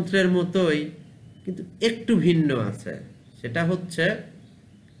গণতন্ত্রের মতোই, কিন্তু একটু ভিন্ন আছে। সেটা হচ্ছে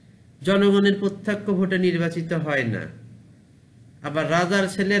জনগণের প্রত্যক্ষ ভোটে নির্বাচিত হয় না, আবার রাজার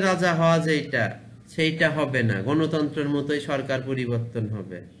ছেলে রাজা হওয়া যেটা সেইটা হবে না, গণতন্ত্রের মতোই সরকার পরিবর্তন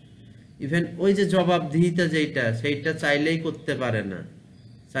হবে। ইভেন ওই যে জবাবদিহিতা যেটা, সেইটা চাইলেই করতে পারে না।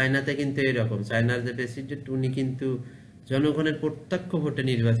 চায়নাতে কিন্তু এরকম, চায়নার যে প্রেসিডেন্ট উনি কিন্তু জনগণের প্রত্যক্ষ ভোটে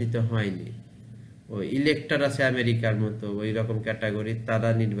নির্বাচিত হয়নি, ওই ইলেক্টর আছে আমেরিকার মতো ওই রকম ক্যাটাগরি, তারা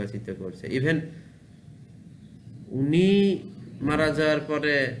নির্বাচিত করছে। ইভেন উনি মারা যাওয়ার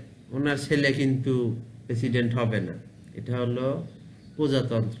পরে ওনার ছেলে কিন্তু প্রেসিডেন্ট হবে না। এটা হলো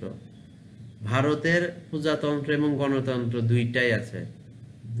প্রজাতন্ত্র। ভারতের প্রজাতন্ত্র এবং গণতন্ত্র দুইটাই আছে,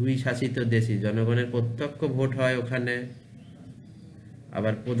 দুই শাসিত দেশই, জনগণের প্রত্যক্ষ ভোট হয় ওখানে,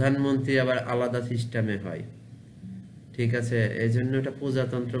 আবার প্রধানমন্ত্রী আবার আলাদা সিস্টেমে হয়, ঠিক আছে? এই জন্য এটা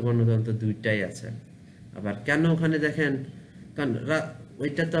প্রজাতন্ত্র গণতন্ত্র দুইটাই আছে। আবার কেন ওখানে দেখেন, কারণ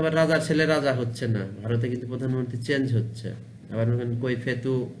ওইটা তো আবার রাজার ছেলে রাজা হচ্ছে না, ভারতে কিন্তু প্রধানমন্ত্রী চেঞ্জ হচ্ছে, আবার ওখানে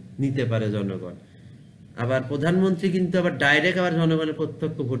কৈফিয়তও নিতে পারে জনগণ। আবার প্রধানমন্ত্রী কিন্তু আবার ডাইরেক্ট আবার জনগণের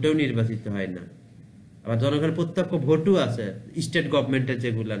প্রত্যক্ষ ভোটেও নির্বাচিত হয় না, আবার জনগণের প্রত্যক্ষ ভোটও আছে স্টেট গভর্নমেন্টের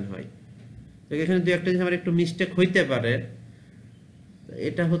যেগুলান হয়। তো এখানে দু একটা জিনিস আমার একটু মিস্টেক হইতে পারে,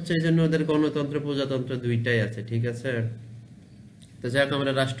 এটা হচ্ছে এই জন্য ওদের গণতন্ত্র প্রজাতন্ত্র দুইটাই আছে, ঠিক আছে? তো যাই হোক,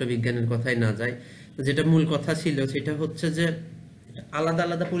 আমরা রাষ্ট্রবিজ্ঞানের কথায় না যাই। তো যেটা মূল কথা ছিল সেটা হচ্ছে যে আলাদা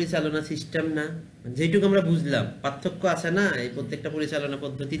আলাদা পরিচালনা সিস্টেম না, যেটুকু আমরা বুঝলাম, পার্থক্য আছে না এই প্রত্যেকটা পরিচালনা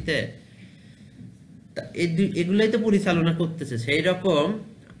পদ্ধতিতে। এগুলাই তো পরিচালনা করতেছে। সেই রকম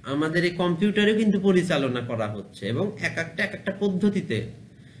আমাদের এই কম্পিউটারেও কিন্তু পরিচালনা করা হচ্ছে, এবং এক একটা পদ্ধতিতে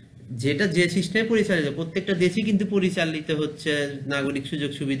যেটা যে সিস্টেমে পরিচালিত, প্রত্যেকটা দেশই কিন্তু পরিচালিত হচ্ছে, নাগরিক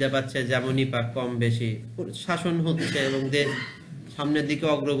সুযোগ সুবিধা পাচ্ছে যেমনই পাক কম বেশি, শাসন হচ্ছে এবং দেশ সামনের দিকে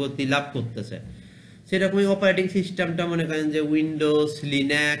অগ্রগতি লাভ করতেছে। সেরকমই অপারেটিং সিস্টেমটা মনে করেন যে উইন্ডোজ,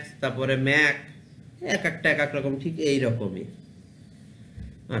 লিনাক্স, তারপরে ম্যাক, এক একটা এক এক রকম, ঠিক এই রকমই।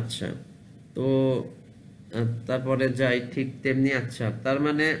 আচ্ছা, তো তারপরে যাই ঠিক তেমনি। আচ্ছা, তার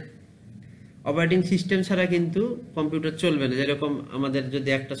মানে অপারেটিং সিস্টেম ছাড়া কিন্তু কম্পিউটার চলবে না। যেরকম আমাদের যদি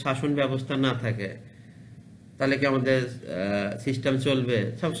একটা শাসন ব্যবস্থা না থাকে, তাহলে কি আমাদের সিস্টেম চলবে?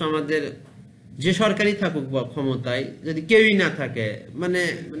 সবসময় আমাদের যে সরকারই থাকুক বা ক্ষমতায়, যদি কেউই না থাকে, মানে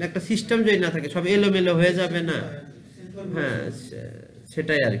মানে একটা সিস্টেম যদি না থাকে, সব এলোমেলো হয়ে যাবে না? হ্যাঁ,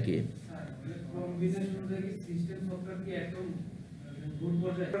 সেটাই আর কি।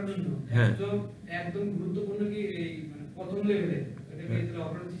 হ্যাঁ,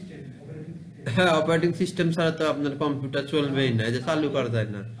 হ্যাঁ, অপারেটিং সিস্টেম ছাড়া তো আপনার কম্পিউটার চলবেই না, এই যে চালু করা যায়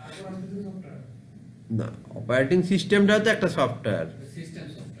না। না, অপারেটিং সিস্টেমটাও তো একটা সফটওয়্যার।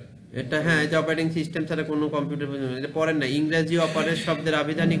 এটা, হ্যাঁ, এই যে অপারেটিং সিস্টেম ছাড়া কোনো কম্পিউটার এটা পড়েন না, ইংরেজি অপারেট শব্দের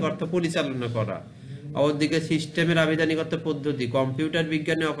আবিধানিক অর্থ পরিচালনা করা, অপরদিকে সিস্টেমের আবিধানিক অর্থ পদ্ধতি। কম্পিউটার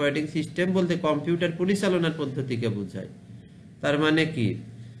বিজ্ঞানে অপারেটিং সিস্টেম বলতে কম্পিউটার পরিচালনার পদ্ধতিকে বোঝায়। তার মানে কি,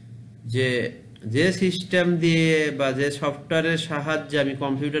 যে যে সিস্টেম দিয়ে বা যে সফটওয়্যারের সাহায্যে আমি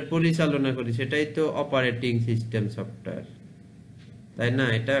কম্পিউটার পরিচালনা করি, সেটাই তো অপারেটিং সিস্টেম সফটওয়্যার, তাই না?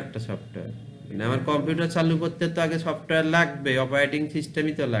 এটা একটা সফটওয়্যার। মানে আমার কম্পিউটার চালু করতে তো আগে সফটওয়্যার লাগবে, অপারেটিং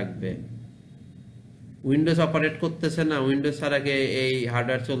সিস্টেমই তো লাগবে। উইন্ডোজ অপারেট করতেছে না, উইন্ডোজ ছাড়া কি এই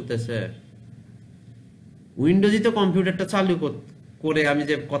হার্ডওয়্যার চলতেছে? উইন্ডোজই তো কম্পিউটারটা চালু করে আমি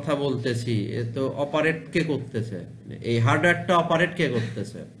যে কথা বলতেছি, এ তো অপারেট কে করতেছে? এই হার্ডওয়্যারটা অপারেট কে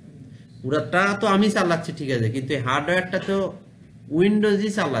করতেছে? পুরাটা তো আমি চালাচ্ছি, ঠিক আছে, কিন্তু এই হার্ডওয়্যারটা তো উইন্ডোজই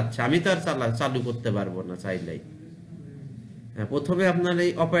চালাচ্ছে, আমি তো আর চালু করতে পারবো না চাইলেই। হ্যাঁ, প্রথমে আপনার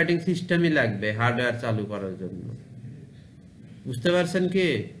এই অপারেটিং সিস্টেমই লাগবে হার্ডওয়্যার চালু করার জন্য। বুঝতে পারছেন কি?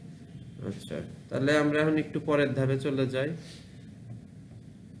 আচ্ছা, তাহলে আমরা এখন একটু পরের ধাপে চলে যাই।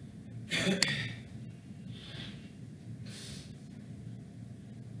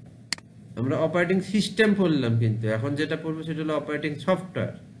 আমরা অপারেটিং সিস্টেম পড়লাম, কিন্তু এখন যেটা পড়বো সেটা হলো অপারেটিং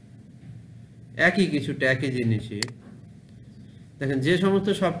সফটওয়্যার। একই কিছুটা, একই জিনিসই। দেখেন, যে সমস্ত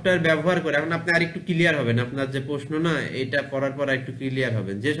সফটওয়্যার ব্যবহার করে, এখন আপনি আর একটু ক্লিয়ার হবেন, আপনার যে প্রশ্ন না, এটা পড়ার পর একটু ক্লিয়ার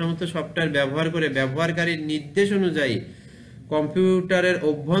হবেন। যে সমস্ত সফটওয়্যার ব্যবহার করে ব্যবহারকারীর নির্দেশ অনুযায়ী কম্পিউটারের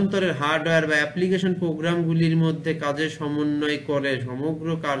অভ্যন্তরের হার্ডওয়্যার বা অ্যাপ্লিকেশন প্রোগ্রামগুলির মধ্যে কাজের সমন্বয় করে সমগ্র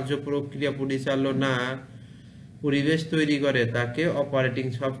কার্য প্রক্রিয়া পরিচালনা পরিবেশ তৈরি করে, তাকে অপারেটিং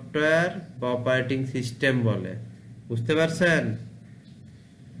সফটওয়্যার বা অপারেটিং সিস্টেম বলে। বুঝতে পারছেন?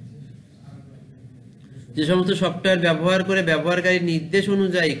 যে সমস্ত সফটওয়্যার ব্যবহার করে ব্যবহারকারীর নির্দেশ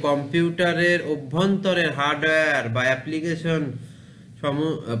অনুযায়ী কম্পিউটারের অভ্যন্তরের হার্ডওয়্যার বা অ্যাপ্লিকেশন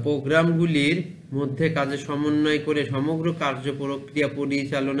প্রোগ্রামগুলির মধ্যে কাজের সমন্বয় করে সমগ্র কার্য প্রক্রিয়া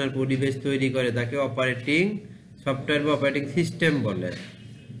পরিচালনার পরিবেশ তৈরি করে, তাকে অপারেটিং সফটওয়্যার বা অপারেটিং সিস্টেম বলে।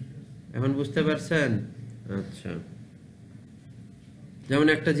 এখন বুঝতে পারছেন? আচ্ছা, যেমন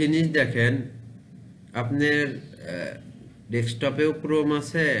একটা জিনিস দেখেন, আপনার ডেস্কটপেও ক্রোম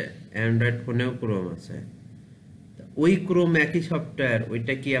আছে, অ্যান্ড্রয়েড ফোনেও ক্রোম আছে। ওই ক্রোম একই সফটওয়্যার,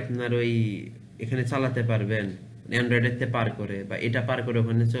 ওইটা কি আপনার ওই এখানে চালাতে পারবেন অ্যান্ড্রয়েডের পার করে, বা এটা পার করে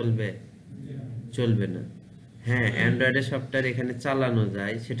ওখানে চলবে? চলবে না। হ্যাঁ, অ্যান্ড্রয়েডের সফটওয়্যার এখানে চালানো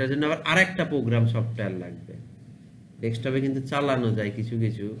যায়, সেটার জন্য আবার আরেকটা প্রোগ্রাম সফটওয়্যার লাগবে। ডেস্কটপে কিন্তু চালানো যায় কিছু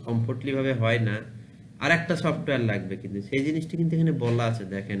কিছু, কমফোর্টলি ভাবে হয় না, আর একটা সফটওয়্যার লাগবে। কিন্তু সেই জিনিসটা কিন্তু এখানে বলা আছে,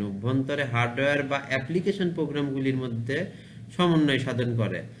 দেখেন, অভ্যন্তরে হার্ডওয়্যার বা অ্যাপ্লিকেশন প্রোগ্রামগুলির মধ্যে সমন্বয় সাধন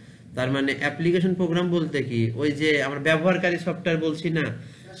করে। তার মানে অ্যাপ্লিকেশন প্রোগ্রাম বলতে কি, ওই যে আমরা ব্যবহারকারী সফটওয়্যার বলছি না,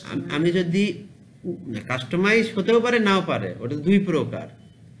 আমি যদি কাস্টমাইজ হতেও পারে, নাও পারে, ওটা দুই প্রকার।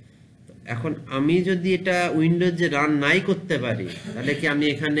 এখন আমি যদি এটা উইন্ডোজে রান নাই করতে পারি, তাহলে কি আমি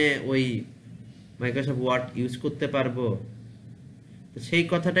এখানে ওই মাইক্রোসফট ওয়ার্ড ইউজ করতে পারবো? তো সেই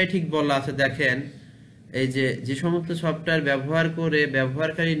কথাটাই ঠিক বলা আছে। দেখেন, এই যে যে সমস্ত সফটওয়্যার ব্যবহার করে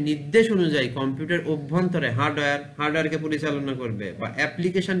ব্যবহারকারীর নির্দেশ অনুযায়ী কম্পিউটার অভ্যন্তরে হার্ডওয়্যারকে পরিচালনা করবে, বা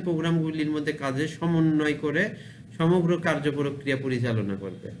অ্যাপ্লিকেশন প্রোগ্রামগুলির মধ্যে কাজের সমন্বয় করে সমগ্র কার্য প্রক্রিয়া পরিচালনা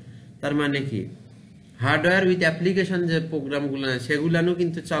করবে। তার মানে কি, হার্ডওয়্যার উইথ অ্যাপ্লিকেশন যে প্রোগ্রামগুলো সেগুলানো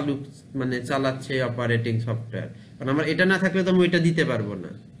কিন্তু মানে চালাচ্ছে অপারেটিং সফটওয়্যার। কারণ আমার এটা না থাকলে তো আমি ওইটা দিতে পারবো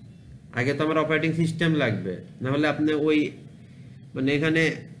না। আগে তো আমার অপারেটিং সিস্টেম লাগবে, না হলে আপনি ওই মানে এখানে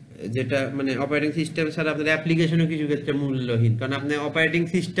যেটা মানে অপারেটিং সিস্টেম ছাড়া আপনার অ্যাপ্লিকেশনও কিছু ক্ষেত্রে মূল্যহীন, কারণ আপনি অপারেটিং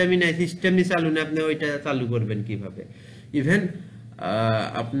সিস্টেমই নাই, সিস্টেমই চালু না, আপনি ওইটা চালু করবেন কিভাবে? ইভেন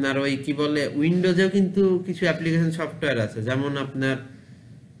আপনার ওই কি বলে উইন্ডোজেও কিন্তু কিছু অ্যাপ্লিকেশন সফটওয়্যার আছে, যেমন আপনার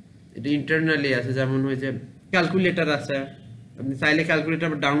এটা ইন্টারনালি আছে, যেমন ওই যে ক্যালকুলেটর আছে, আপনি চাইলে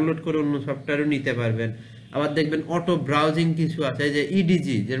ক্যালকুলেটর ডাউনলোড করে অন্য সফটওয়্যারও নিতে পারবেন। আবার দেখবেন অটো ব্রাউজিং কিছু আছে, এই যে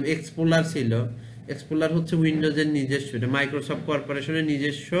ইডিজি যেরকম এক্সপ্লোরার ছিল, এক্সপ্লোরার হচ্ছে উইন্ডোজের নিজস্ব, এটা মাইক্রোসফট কর্পোরেশনের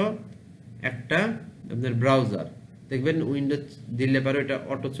নিজস্ব একটা আপনার ব্রাউজার, দেখবেন উইন্ডোজ দিলে পারে এটা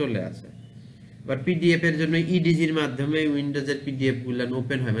অটো চলে আসে। আবার পিডিএফ এর জন্য ইডিজির মাধ্যমে উইন্ডোজের পিডিএফ গুলা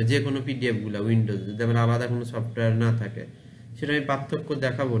ওপেন হয়, মানে যে কোনো পিডিএফ গুলা উইন্ডোজ যদি আমার আলাদা কোনো সফটওয়্যার না থাকে, সেটা আমি পার্থক্য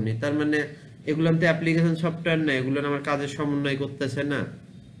দেখাবো নি। তার মানে এগুলো তো অ্যাপ্লিকেশন সফটওয়্যার না, এগুলো আমার কাজের সমন্বয় করতেছে না,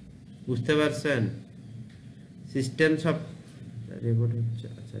 বুঝতে পারছেন? সিস্টেম সব রেকর্ড হচ্ছে,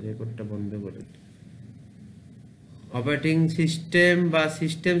 আচ্ছা রেকর্ডটা বন্ধ করে। অপারেটিং সিস্টেম বা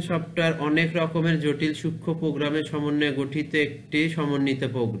সিস্টেম সফটওয়্যার অনেক রকমের জটিল সূক্ষ্ম প্রোগ্রামের সমন্বয়ে গঠিত একটি সমন্বিত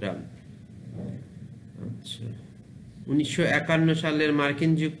প্রোগ্রাম। আচ্ছা, 1951 সালের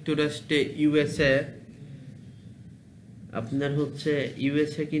মার্কিন যুক্তরাষ্ট্রে ইউএসএ, আপনার হচ্ছে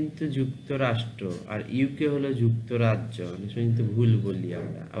ইউএসএ কিন্তু যুক্তরাষ্ট্র আর ইউকে হলো যুক্তরাজ্য, অনেক সময় কিন্তু ভুল বলি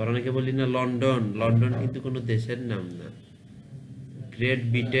আমরা, আবার অনেকে বলি না লন্ডন, লন্ডন কিন্তু কোনো দেশের নাম না। গ্রেট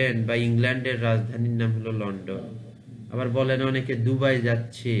ব্রিটেন বা ইংল্যান্ডের রাজধানীর নাম হলো লন্ডন। আবার বলেন অনেকে দুবাই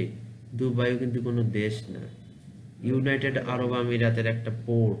যাচ্ছে, দুবাইও কিন্তু কোনো দেশ না। ইউনাইটেড আরব আমিরাতের একটা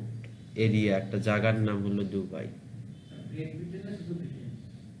পোর্ট এরিয়া, একটা জায়গার নাম হলো দুবাই।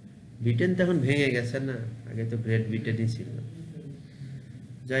 ব্রিটেন তো এখন ভেঙে গেছে না, আগে তো গ্রেট ব্রিটেনই ছিল।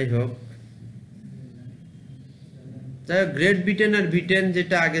 যাই হোক, গ্রেট ব্রিটেন আর ব্রিটেন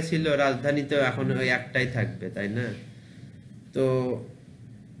যেটা আগে ছিল রাজধানী, তো এখন ওই একটাই থাকবে, তাই না? তো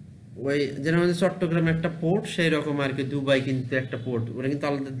ওই যেন আমাদের চট্টগ্রাম একটা পোর্ট, সেই রকম আর কি দুবাই কিন্তু একটা পোর্ট, ওরা কিন্তু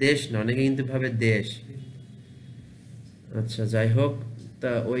আলাদা দেশ না, অনেকে কিন্তু ভাবে দেশ। আচ্ছা যাই হোক,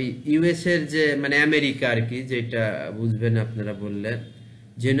 তা ওই ইউএস এর যে মানে আমেরিকা আর কি, যেটা বুঝবেন আপনারা বললেন,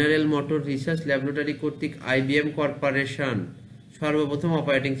 জেনারেল মোটর রিসার্চ ল্যাবরেটরি কর্তৃক আইবিএম কর্পোরেশন সর্বপ্রথম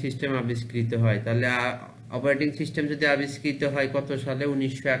অপারেটিং সিস্টেম আবিষ্কৃত হয়। তাহলে অপারেটিং সিস্টেম যদি আবিষ্কৃত হয় কত সালে?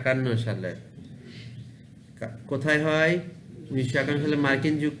 1951 সালে। কোথায় হয়? 1951 সালে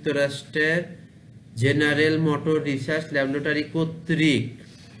মার্কিন যুক্তরাষ্ট্রের জেনারেল মোটর রিসার্চ ল্যাবরেটরি কর্তৃক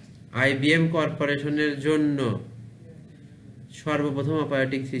আইবিএম কর্পোরেশনের জন্য সর্বপ্রথম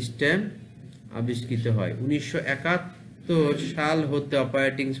অপারেটিং সিস্টেম আবিষ্কৃত হয়। 1971 সাল হতে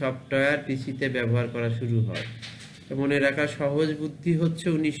অপারেটিং সফটওয়্যার পিসিতে ব্যবহার করা শুরু হয়। মনে রাখা সহজ বুদ্ধি হচ্ছে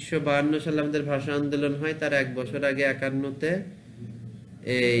 1952 সালে আমাদের ভাষা আন্দোলন হয়, তার এক বছর আগে 51-তে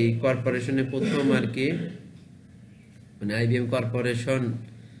এই কর্পোরেশনে প্রথম আর কি মানে আইবিএম কর্পোরেশন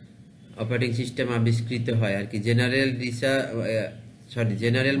অপারেটিং সিস্টেম আবিষ্কৃত হয় আর কি।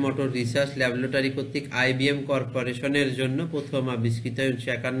 জেনারেল মোটর রিসার্চ ল্যাবরেটরি কর্তৃক আইবিএম কর্পোরেশনের জন্য প্রথম আবিষ্কৃত হয়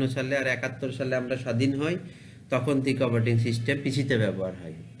 1951 সালে। আর 71 সালে আমরা স্বাধীন হই, তখন থেকে অপারেটিং সিস্টেম পিসিতে ব্যবহার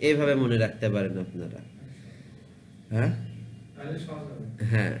হয়। এইভাবে মনে রাখতে পারেন আপনারা। হ্যাঁ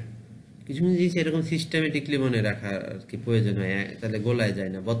হ্যাঁ, কিছু কিছু জিনিস এরকম সিস্টেমেটিকলি মনে রাখার আর কি প্রয়োজন হয়, তাহলে গোলায়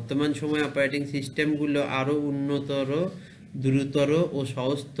যায় না। বর্তমান সময়ে অপারেটিং সিস্টেমগুলো আরো উন্নতর, দ্রুতর ও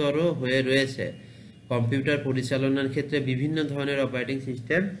সহজতর হয়ে রয়েছে। কম্পিউটার পরিচালনার ক্ষেত্রে বিভিন্ন ধরনের অপারেটিং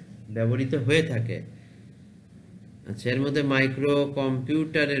সিস্টেম ব্যবহৃত হয়ে থাকে। আচ্ছা, এর মধ্যে মাইক্রো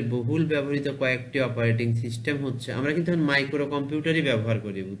কম্পিউটারের বহুল ব্যবহৃত কয়েকটি অপারেটিং সিস্টেম হচ্ছে, আমরা কিন্তু এখন মাইক্রো কম্পিউটারই ব্যবহার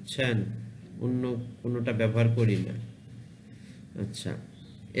করি, বুঝছেন, অন্য কোনোটা ব্যবহার করি না। আচ্ছা,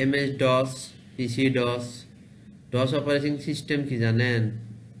 এমএস ডস, পিসি ডস। ডস অপারেটিং সিস্টেম কি জানেন?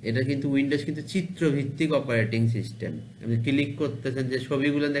 এটা কিন্তু উইন্ডোজ কিন্তু চিত্র ভিত্তিক অপারেটিং সিস্টেম। আপনি ক্লিক করতেছেন, যে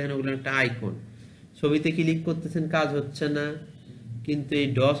ছবিগুলো দেখেন ওগুলো একটা আইকন, ছবিতে ক্লিক করতেছেন, কাজ হচ্ছে না। কিন্তু এই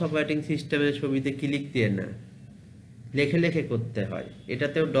ডস অপারেটিং সিস্টেমের ছবিতে ক্লিক দিয়ে না, লেখে লেখে করতে হয়।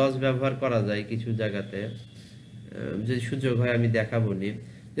 এটাতেও ডস ব্যবহার করা যায় কিছু জায়গাতে, যদি সুযোগ হয় আমি দেখাবো নি।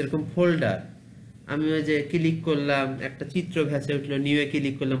 যেরকম ফোল্ডার, আমি ওই যে ক্লিক করলাম, একটা চিত্র ভেসে উঠলো, নিউয়ে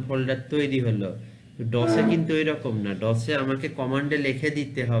ক্লিক করলাম, ফোল্ডার তৈরি হলো। ডসে কিন্তু ওই রকম না, ডসে আমাকে কমান্ডে লিখে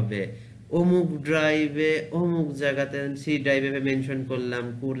দিতে হবে অমুক ড্রাইভে অমুক জায়গাতে, সি ড্রাইভে মেনশন করলাম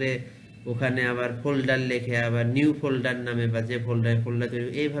করে ওখানে আবার ফোল্ডার লেখে, আবার নিউ ফোল্ডার নামে বা যে ফোল্ডার তৈরি,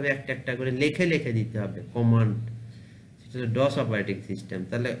 এইভাবে একটা একটা করে লেখে লেখে দিতে হবে কমান্ড। সেটা ডস অপারেটিং সিস্টেম।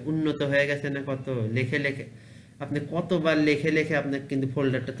 তাহলে উন্নত হয়ে গেছে না কত, লেখে লেখে আপনি কতবার লেখে লেখে আপনাকে কিন্তু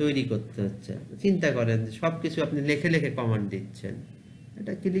ফোল্ডারটা তৈরি করতে হচ্ছে। চিন্তা করেন যে সবকিছু আপনি লেখে লেখে কমান্ড দিচ্ছেন,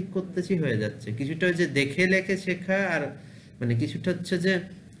 এটা ক্লিক করতেছি হয়ে যাচ্ছে। কিছুটা হচ্ছে দেখে লেখে শেখা, আর মানে কিছুটা হচ্ছে যে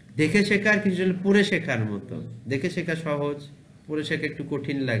দেখে শেখা, আর কিছুটা হলো পড়ে শেখার মতো। দেখে শেখা সহজ, পড়ে শেখা একটু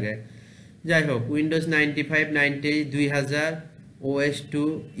কঠিন লাগে। যাই হোক, Windows 95, 90, 2000, OS2,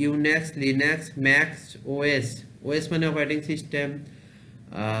 Yonex, Linux, max OS, OS মানে অপারেটিং সিস্টেম,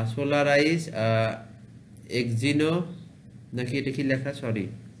 সোলারাইজ, এক্সিনো, নাকি এটা কি লেখা, সরি,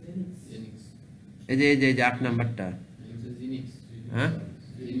 এই যে 8 নাম্বারটা, হ্যাঁ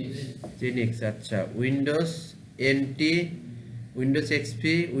জিনিক্স। আচ্ছা, Windows N T, Windows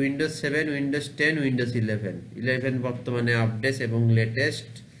XP, Windows 7, Windows 10, Windows 11 বর্তমানে আপডেট এবং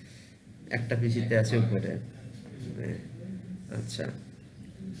লেটেস্ট একটা পিসিতে আছে উপরে। আচ্ছা,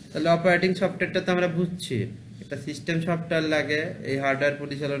 তাহলে অপারেটিং সফটওয়্যারটা তো আমরা বুঝছি, একটা সিস্টেম সফটওয়্যার লাগে এই হার্ডওয়্যার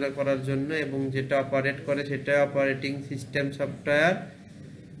পরিচালনা করার জন্য, এবং যেটা অপারেট করে সেটা অপারেটিং সিস্টেম সফটওয়্যার।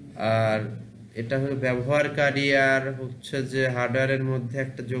 আর এটা হলো ব্যবহারকারী আর হচ্ছে যে হার্ডওয়্যারের মধ্যে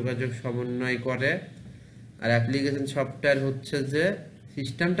একটা যোগাযোগ সমন্বয় করে। আর অ্যাপ্লিকেশন সফটওয়্যার হচ্ছে যে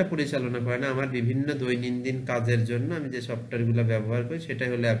সিস্টেমটা পরিচালনা করে না, আমার বিভিন্ন দৈনন্দিন কাজের জন্য আমি যে সফটওয়্যারগুলো ব্যবহার করি সেটাই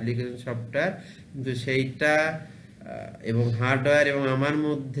হলো অ্যাপ্লিকেশন সফটওয়্যার। কিন্তু সেইটা এবং হার্ডওয়্যার এবং আমার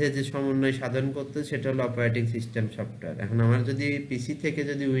মধ্যে যে সমন্বয় সাধন করতে সেটা হলো অপারেটিং সিস্টেম সফটওয়্যার। এখন আমার যদি পিসি থেকে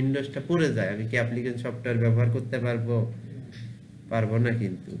যদি উইন্ডোজটা পড়ে যায়, আমি কি অ্যাপ্লিকেশন সফটওয়্যার ব্যবহার করতে পারবো? পারবো না।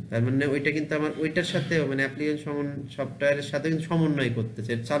 কিন্তু তার মানে ওইটা কিন্তু আমার ওইটার সাথেও মানে অ্যাপ্লিকেশন সফটওয়্যারের সাথে কিন্তু সমন্বয়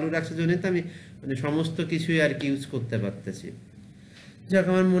করতেছে, চালু রাখছে জন্যই তো আমি মানে সমস্ত কিছুই আর কি ইউজ করতে পারতেছি। যাক,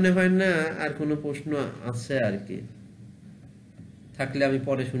 আমার মনে হয় না আর কোনো প্রশ্ন আছে আর কি, থাকলে আমি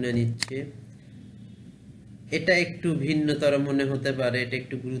পরে শুনে নিচ্ছি। এটা একটু ভিন্নতর মনে হতে পারে, এটা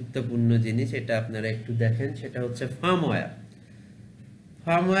একটু গুরুত্বপূর্ণ জিনিস, এটা আপনারা একটু দেখেন। সেটা হচ্ছে firmware.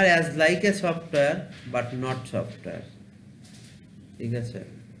 Firmware as like a software but not software. ঠিক আছে,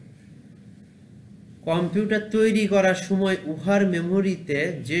 কম্পিউটার তৈরি করার সময় উহার মেমোরিতে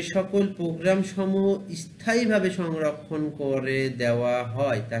যে সকল প্রোগ্রাম সমূহ স্থায়ীভাবে সংরক্ষণ করে দেওয়া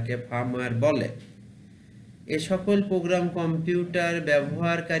হয় তাকে ফার্মওয়্যার বলে। এ সকল প্রোগ্রাম কম্পিউটার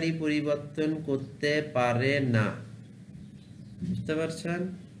ব্যবহারকারী পরিবর্তন করতে পারে না। বুঝতে পারছেন?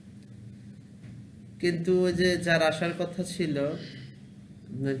 কিন্তু ওই যে যার আসার কথা ছিল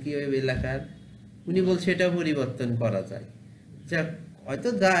নাকি ওই এলাকার, উনি বলছে এটা পরিবর্তন করা যায়। যাক, হয়তো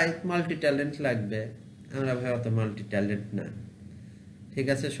যায়, মাল্টি ট্যালেন্ট লাগবে, আমরা ভাই অত মাল্টি ট্যালেন্ট না। ঠিক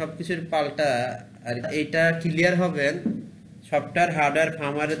আছে, সবকিছুর পাল্টা। আর এইটা ক্লিয়ার হবেন সফটওয়্যার হার্ডওয়্যার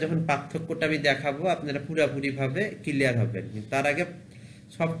ফার্মওয়্যারের যখন পার্থক্যটা আমি দেখাবো, আপনারা পুরাপুরি ভাবে ক্লিয়ার হবেন। তার আগে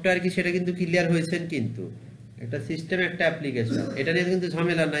সফটওয়্যার কি সেটা কিন্তু ক্লিয়ার হয়েছেন, কিন্তু একটা সিস্টেম একটা অ্যাপ্লিকেশন, এটা নিয়ে কিন্তু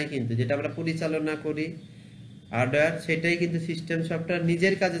ঝামেলা নাই। কিন্তু যেটা আমরা পরিচালনা করি হার্ডওয়্যার, সেটাই কিন্তু সিস্টেম সফটওয়্যার।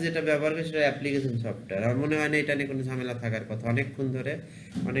 নিজের কাজে যেটা ব্যবহার করে সেটা অ্যাপ্লিকেশন সফটওয়্যার। আমার মনে হয় না এটা নিয়ে কোনো ঝামেলা থাকার কথা, অনেকক্ষণ ধরে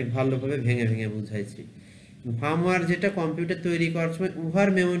অনেক ভালোভাবে ভেঙে ভেঙে বুঝাইছি। ফার্মওয়্যার যেটা কম্পিউটার তৈরি করার সময় উহার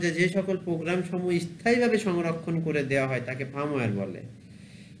মেমোরিতে যে সকল প্রোগ্রাম সমূহ স্থায়ীভাবে সংরক্ষণ করে দেওয়া হয় তাকে ফার্মওয়্যার বলে।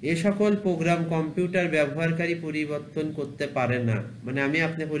 এ সকল প্রোগ্রাম কম্পিউটার ব্যবহারকারী পরিবর্তন করতে পারে না, মানে আমি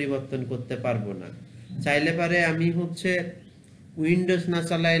আপনি পরিবর্তন করতে পারবো না। চাইলে পারে আমি হচ্ছে উইন্ডোজ না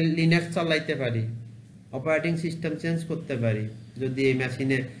চালাই লিনাক্স চালাইতে পারি, অপারেটিং সিস্টেম চেঞ্জ করতে পারি যদি এই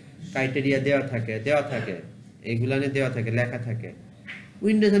মেশিনে ক্রাইটেরিয়া দেওয়া থাকে এইগুলানে দেওয়া থাকে, লেখা থাকে।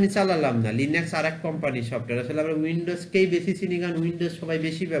 উইন্ডোজ আমি চালালাম না, লিনাক্স আর এক কোম্পানির সফটওয়্যার, আসলে আমরা উইন্ডোজকেই বেশি চিনি কারণ উইন্ডোজ সবাই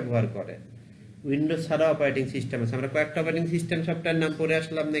বেশি ব্যবহার করে। উইন্ডোজ ছাড়া অপারেটিং সিস্টেম আছে, আমরা কয়েকটা অপারেটিং সিস্টেম সফটওয়্যার নাম পড়ে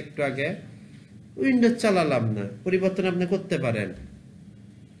আসলাম না একটু আগে। উইন্ডোজ চালালাম না, পরিবর্তন আপনি করতে পারেন।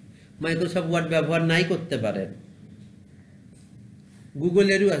 মাইক্রোসফট ওয়ার্ড ব্যবহার নাই করতে পারেন।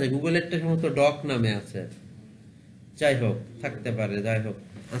 গুগলেরও আছে, গুগলেরটা সমস্ত ডক নামে আছে, যাই হোক থাকতে পারে, যাই হোক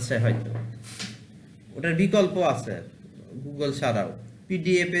আছে হয়তো, ওটার বিকল্প আছে গুগল ছাড়াও।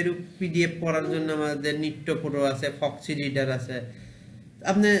 পিডিএফ পড়ার জন্য আমাদের নিট্টো প্রো আছে, ফক্সি রিডার আছে।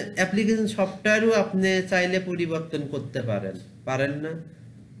 আপনি অ্যাপ্লিকেশন সফটওয়্যারও আপনি চাইলে পরিবর্তন করতে পারেন, পারেন না?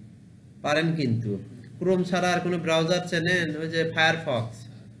 পারেন। কিন্তু ক্রোম ছাড়া আর কোনো ব্রাউজার চেনেন? ওই যে Firefox,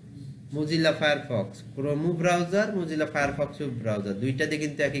 Mozilla Firefox, ক্রোমও browser, Mozilla Firefox browser, দুইটাতে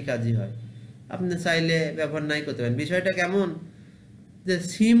কিন্তু একই কাজই হয়। আপনি চাইলে ব্যবহার নাই করতে পারেন। বিষয়টা কেমন যে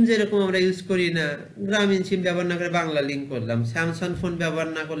সিম যেরকম আমরা ইউজ করি না, গ্রামীণ সিম ব্যবহার না করে বাংলা লিঙ্ক করলাম, স্যামসাং ফোন ব্যবহার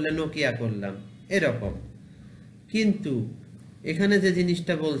না করলে নোকিয়া করলাম, এরকম। কিন্তু এখানে যে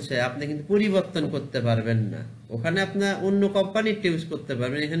জিনিসটা বলছে আপনি কিন্তু পরিবর্তন করতে পারবেন না, ওখানে আপনার অন্য কোম্পানির ইউজ করতে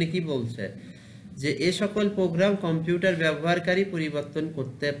পারবেন। এখানে কি বলছে যে এ সকল প্রোগ্রাম কম্পিউটার ব্যবহারকারী পরিবর্তন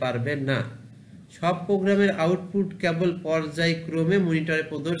করতে পারবে না। সব প্রোগ্রামের আউটপুট কেবল পর্যায়ক্রমে মনিটরে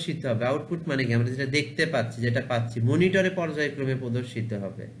প্রদর্শিত হবে। আউটপুট মানে কি? আমরা যেটা দেখতে পাচ্ছি, যেটা পাচ্ছি, মনিটরে পর্যায়ক্রমে প্রদর্শিত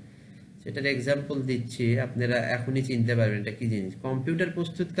হবে। সেটার এক্সাম্পল দিচ্ছি, আপনারা এখনই চিনতে পারবেন এটা কি জিনিস। কম্পিউটার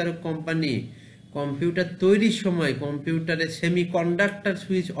প্রস্তুতকারক কোম্পানি কম্পিউটার তৈরির সময় কম্পিউটারে সেমিকন্ডাক্টর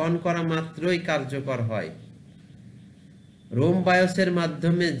সুইচ অন করা মাত্রই কার্যকর হয়। রোম বায়োসের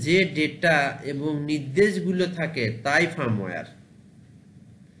মাধ্যমে যে ডেটা এবং নির্দেশগুলো থাকে তাই ফার্মওয়্যার।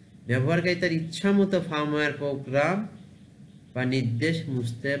 ব্যবহারকারী তার ইচ্ছা মতো ফার্মওয়্যার প্রোগ্রাম বা নির্দেশ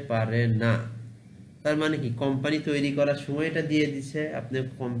মুছতে পারে না। তার মানে কি কোম্পানি তৈরি করার সময় এটা দিয়ে দিছে, আপনি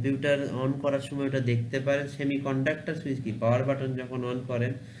কম্পিউটার অন করার সময় ওটা দেখতে পারেন। সেমিকন্ডাক্টর সুইচ কি পাওয়ার বাটন যখন অন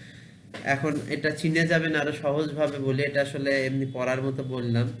করেন, এখন এটা চিনে যাবেন আরো সহজভাবে বলে, এটা আসলে এমনি পড়ার মতো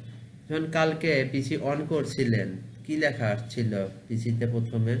বললাম। যখন কালকে পিসি অন করছিলেন কি লেখা আসছিল পিসিতে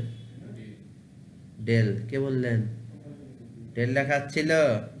প্রথমে? ডেল। কে বললেন? ডেল লেখা আসছিল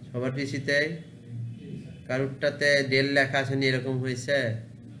সবার পিসিতে? কারুরটাতে ডেল লেখা আসেনি এরকম হয়েছে?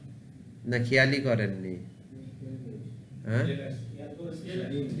 না খেয়ালই করেননি? হ্যাঁ,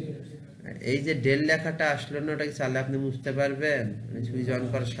 এই যে ডেল লেখাটা আসলো না, ওটাকে চালে আপনি বুঝতে পারবেন? সুইচ অন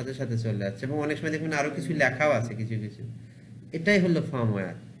করার সাথে সাথে চলে যাচ্ছে, এবং অনেক সময় দেখবেন আরো কিছু লেখাও আছে কিছু কিছু। এটাই হলো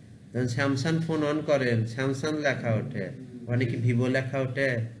ফার্মওয়্যার। যখন স্যামসাং ফোন অন করেন স্যামসাং লেখা ওঠে, অনেকে ভিভো লেখা ওঠে।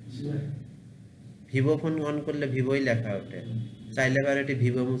 ভিভো ফোন অন করলে ভিভোই লেখা ওঠে। চাইলে এটি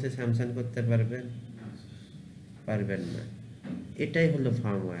ভিভো মুছে স্যামসাং করতে পারবেন? পারবেন না। এটাই হলো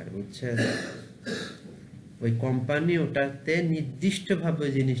ফার্মওয়্যার, বুঝছেন? ওই কোম্পানি ওটাতে নির্দিষ্টভাবে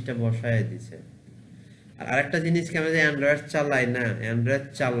ওই জিনিসটা বসায় দিছে। আর আরেকটা জিনিস কি, আমরা যে অ্যান্ড্রয়েড চালাই না, অ্যান্ড্রয়েড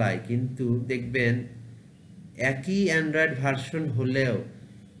চালাই কিন্তু দেখবেন একই অ্যান্ড্রয়েড ভার্সন হলেও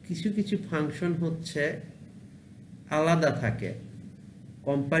কিছু কিছু ফাংশন হচ্ছে আলাদা থাকে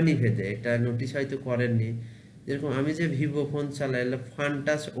কোম্পানি ভেদে। এটা নোটিস হয়তো করেননি। যেরকম আমি যে ভিভো ফোন চালাই, এলো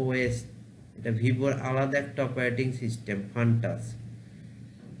ফান্টাস ওএস, এটা ভিভোর আলাদা একটা অপারেটিং সিস্টেম ফান্টাস।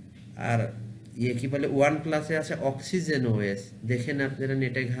 আর কি বলে, ওয়ান প্লাসে আছে অক্সিজেন ওএস। দেখেন আপনারা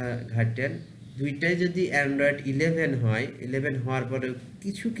নেটে ঘাটেন, দুইটাই যদি অ্যান্ড্রয়েড 11 হয়, 11 হওয়ার পরে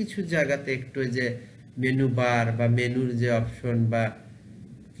কিছু কিছু জায়গাতে একটু যে মেনু বার বা মেনুর যে অপশন বা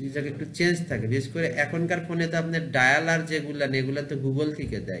কিছু জায়গায় একটু চেঞ্জ থাকে। বিশেষ করে এখনকার ফোনে তো আপনার ডায়ালার যেগুলা, এগুলা তো গুগল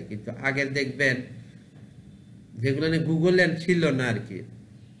থেকে দেয়, কিন্তু আগের দেখবেন যেগুলো গুগলে ছিল না আর কি।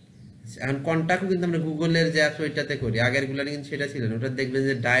 এখন কন্টাক্টও কিন্তু আমরা গুগলের যে অ্যাপস ওইটাতে করি, আগের গুলো কিন্তু সেটা ছিল না। ওটা দেখবেন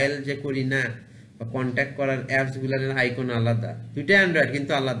যে ডায়াল যে করি না বা কন্ট্যাক্ট করার অ্যাপস গুলার আইকন আলাদা, দুইটা অ্যান্ড্রয়েড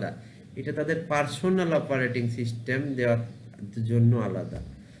কিন্তু আলাদা। এটা তাদের পার্সোনাল অপারেটিং সিস্টেম দেওয়ার জন্য আলাদা।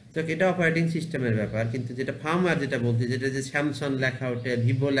 তো এটা অপারেটিং সিস্টেমের ব্যাপার, কিন্তু যেটা ফার্মওয়্যার যেটা বলতে, যেটা যে স্যামসাং লেখা ওঠে,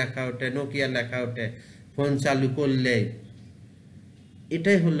 ভিভো লেখা ওঠে, নোকিয়া লেখা ওঠে ফোন চালু করলে,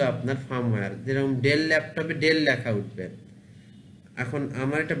 এটাই হলো আপনার ফার্মওয়্যার। যেরকম ডেল ল্যাপটপে ডেল লেখা উঠবে। এখন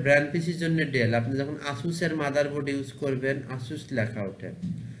আমার একটা ব্র্যান্ড পিসির জন্য ডেল, আপনি যখন আসুসের মাদারবোর্ড ইউজ করবেন আসুস লেখা ওঠে।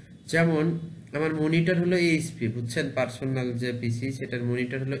 যেমন আমার মনিটর হলো এইচপি, বুঝছেন? পার্সোনাল যে পিসি সেটার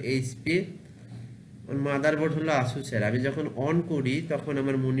মনিটর হলো এইচপি, মাদারবোর্ড হলো আসুসের। আমি যখন অন করি তখন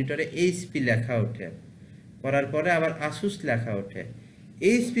আমার মনিটরে এইচপি লেখা ওঠে, করার পরে আবার আসুস লেখা ওঠে।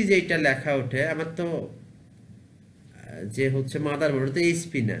 এইচপি যেটা লেখা ওঠে আমার তো যে হচ্ছে মাদারবোর্ড, তো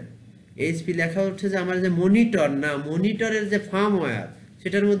এইচপি না। এইচপি লেখা হচ্ছে যে আমার যে মনিটর না, মনিটরের যে ফার্মওয়্যার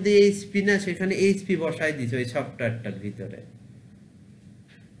সেটার মধ্যে এইচপি না, সেখানে এইচপি বসাই দিছে ওই সফটওয়্যারটার ভিতরে।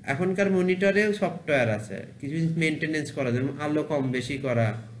 এখনকার মনিটরেও সফটওয়্যার আছে কিছু জিনিস মেনটেনেন্স করা, যেমন আলো কম বেশি করা,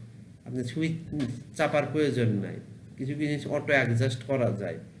 আপনি সুইচ চাপার প্রয়োজন নাই, কিছু জিনিস অটো অ্যাডজাস্ট করা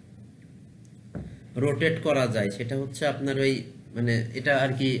যায়, রোটেট করা যায়। সেটা হচ্ছে আপনার ওই মানে এটা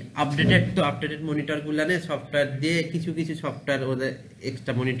আর কি আপডেটেড। তো আপডেটেড মনিটর গুলানে সফটওয়্যার দিয়ে কিছু কিছু সফটওয়্যার ওদের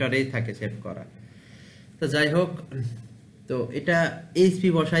এক্সট্রা মনিটরেই থাকে সেভ করা। তো যাই হোক, তো এটা এইচপি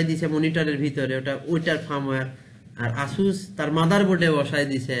বসাই দিছে মনিটরের ভিতরে, ওটা ওইটার ফার্মওয়্যার। আর আসুস তার মাদারবোর্ডে বসাই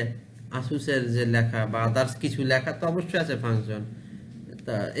দিছে আসুসের যে লেখা বা আদার্স কিছু লেখা তো অবশ্যই আছে ফাংশন,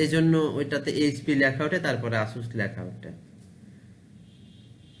 তা এই জন্য ওইটাতে এইচপি লেখা ওঠে, তারপরে আসুস লেখা ওঠে।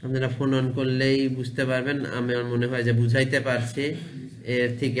 আপনারা ফোন অন করলেই বুঝতে পারবেন। আমার মনে হয় যে বুঝাইতে পারছি, এর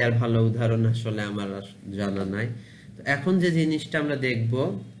থেকে আর ভালো উদাহরণ আসলে আমার জানা নাই। তো এখন যে জিনিসটা আমরা দেখব,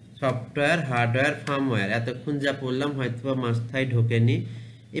 সফটওয়্যার, হার্ডওয়্যার, ফার্মওয়্যার, এতক্ষণ যা বললাম হয়তো মাথায় ঢোকেনি।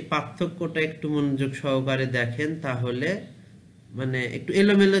 এই পার্থক্যটা একটু মনোযোগ সহকারে দেখেন, তাহলে মানে একটু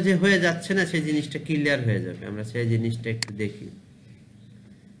এলোমেলো যে হয়ে যাচ্ছে না সেই জিনিসটা ক্লিয়ার হয়ে যাবে। আমরা সেই জিনিসটা একটু দেখি।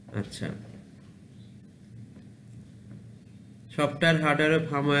 আচ্ছা, সফটওয়্যার, হার্ডওয়্যার ও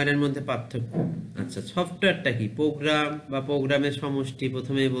ফার্মওয়্যারের মধ্যে পার্থক্য। আচ্ছা, সফটওয়্যারটা কি? প্রোগ্রাম বা প্রোগ্রামের সমষ্টি।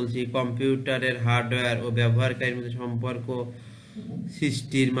 প্রথমেই বলছি কম্পিউটারের হার্ডওয়্যার ও ব্যবহারকারীর মধ্যে সম্পর্ক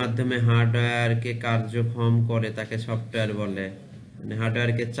সৃষ্টির মাধ্যমে হার্ডওয়্যারকে কার্যক্ষম করে তাকে সফটওয়্যার বলে, মানে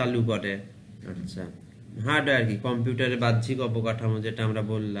হার্ডওয়্যারকে চালু করে। আচ্ছা, হার্ডওয়্যার কি? কম্পিউটারের বাহ্যিক অবকাঠামো, যেটা আমরা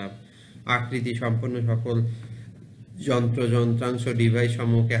বললাম, আকৃতি সম্পন্ন সকল যন্ত্রাংশ ডিভাইস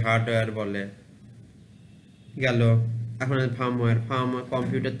সমূহকে হার্ডওয়্যার বলে গেল। এখন ফার্মওয়্যার,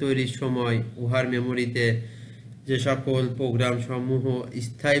 কম্পিউটার তৈরির সময় উহার মেমোরিতে যে সকল প্রোগ্রাম সমূহ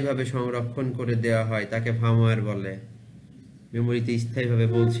স্থায়ীভাবে সংরক্ষণ করে দেওয়া হয় তাকে ফার্মওয়্যার বলে। মেমোরিতে স্থায়ীভাবে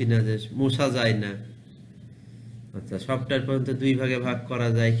বলছি না যে মোছা যায় না। আচ্ছা, সফটওয়্যার পর্যন্ত দুই ভাগে ভাগ করা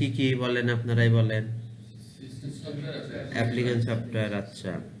যায়, কি কি বলেন আপনারাই বলেন? Application software.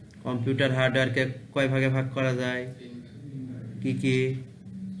 আচ্ছা, কম্পিউটার হার্ডওয়্যারকে কয় ভাগে ভাগ করা যায়? কি কি?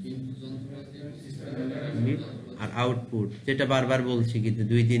 আর আউটপুট, যেটা বারবার বলছি কিন্তু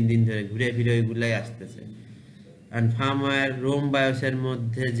 2-3 দিন ধরে ঘুরে ফিরে ওইগুলাই আসতেছে। আর ফার্মওয়্যার, রোম বায়োসের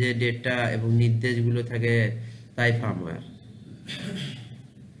মধ্যে যে ডেটা এবং নির্দেশগুলো থাকে তাই ফার্মওয়্যার।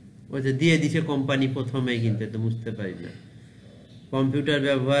 ওই যে দিয়ে দিছে কোম্পানি প্রথমেই, কিন্তু তো বুঝতে পারি না। কম্পিউটার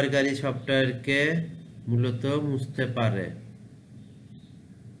ব্যবহারকারী সফটওয়্যারকে মূলত মুছতে পারে,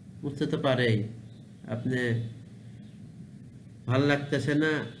 বুঝতে তো পারেই। আপনি ভাল লাগতেছে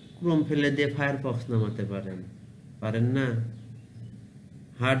না, ক্রোম ফেলে দিয়ে ফায়ারফক্স নামাতে পারেন, পারেন না?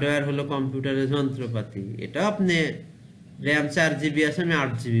 হার্ডওয়্যার হলো কম্পিউটারের যন্ত্রপাতি, এটা আপনি র্যাম 4 GB আছে, আমি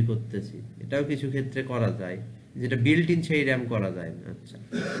 8 GB করতেছি, এটাও কিছু ক্ষেত্রে করা যায়, যেটা বিল্ট ইন সেই র্যাম করা যায় না। আচ্ছা,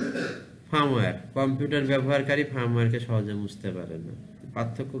 ফার্মওয়্যার, কম্পিউটার ব্যবহারকারী ফার্মওয়্যারকে সহজে বুঝতে পারে না।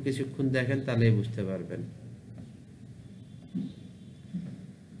 পার্থক্য কিছুক্ষণ দেখেন, তাহলেই বুঝতে পারবেন।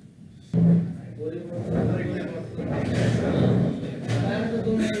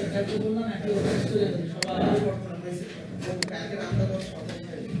 তুমি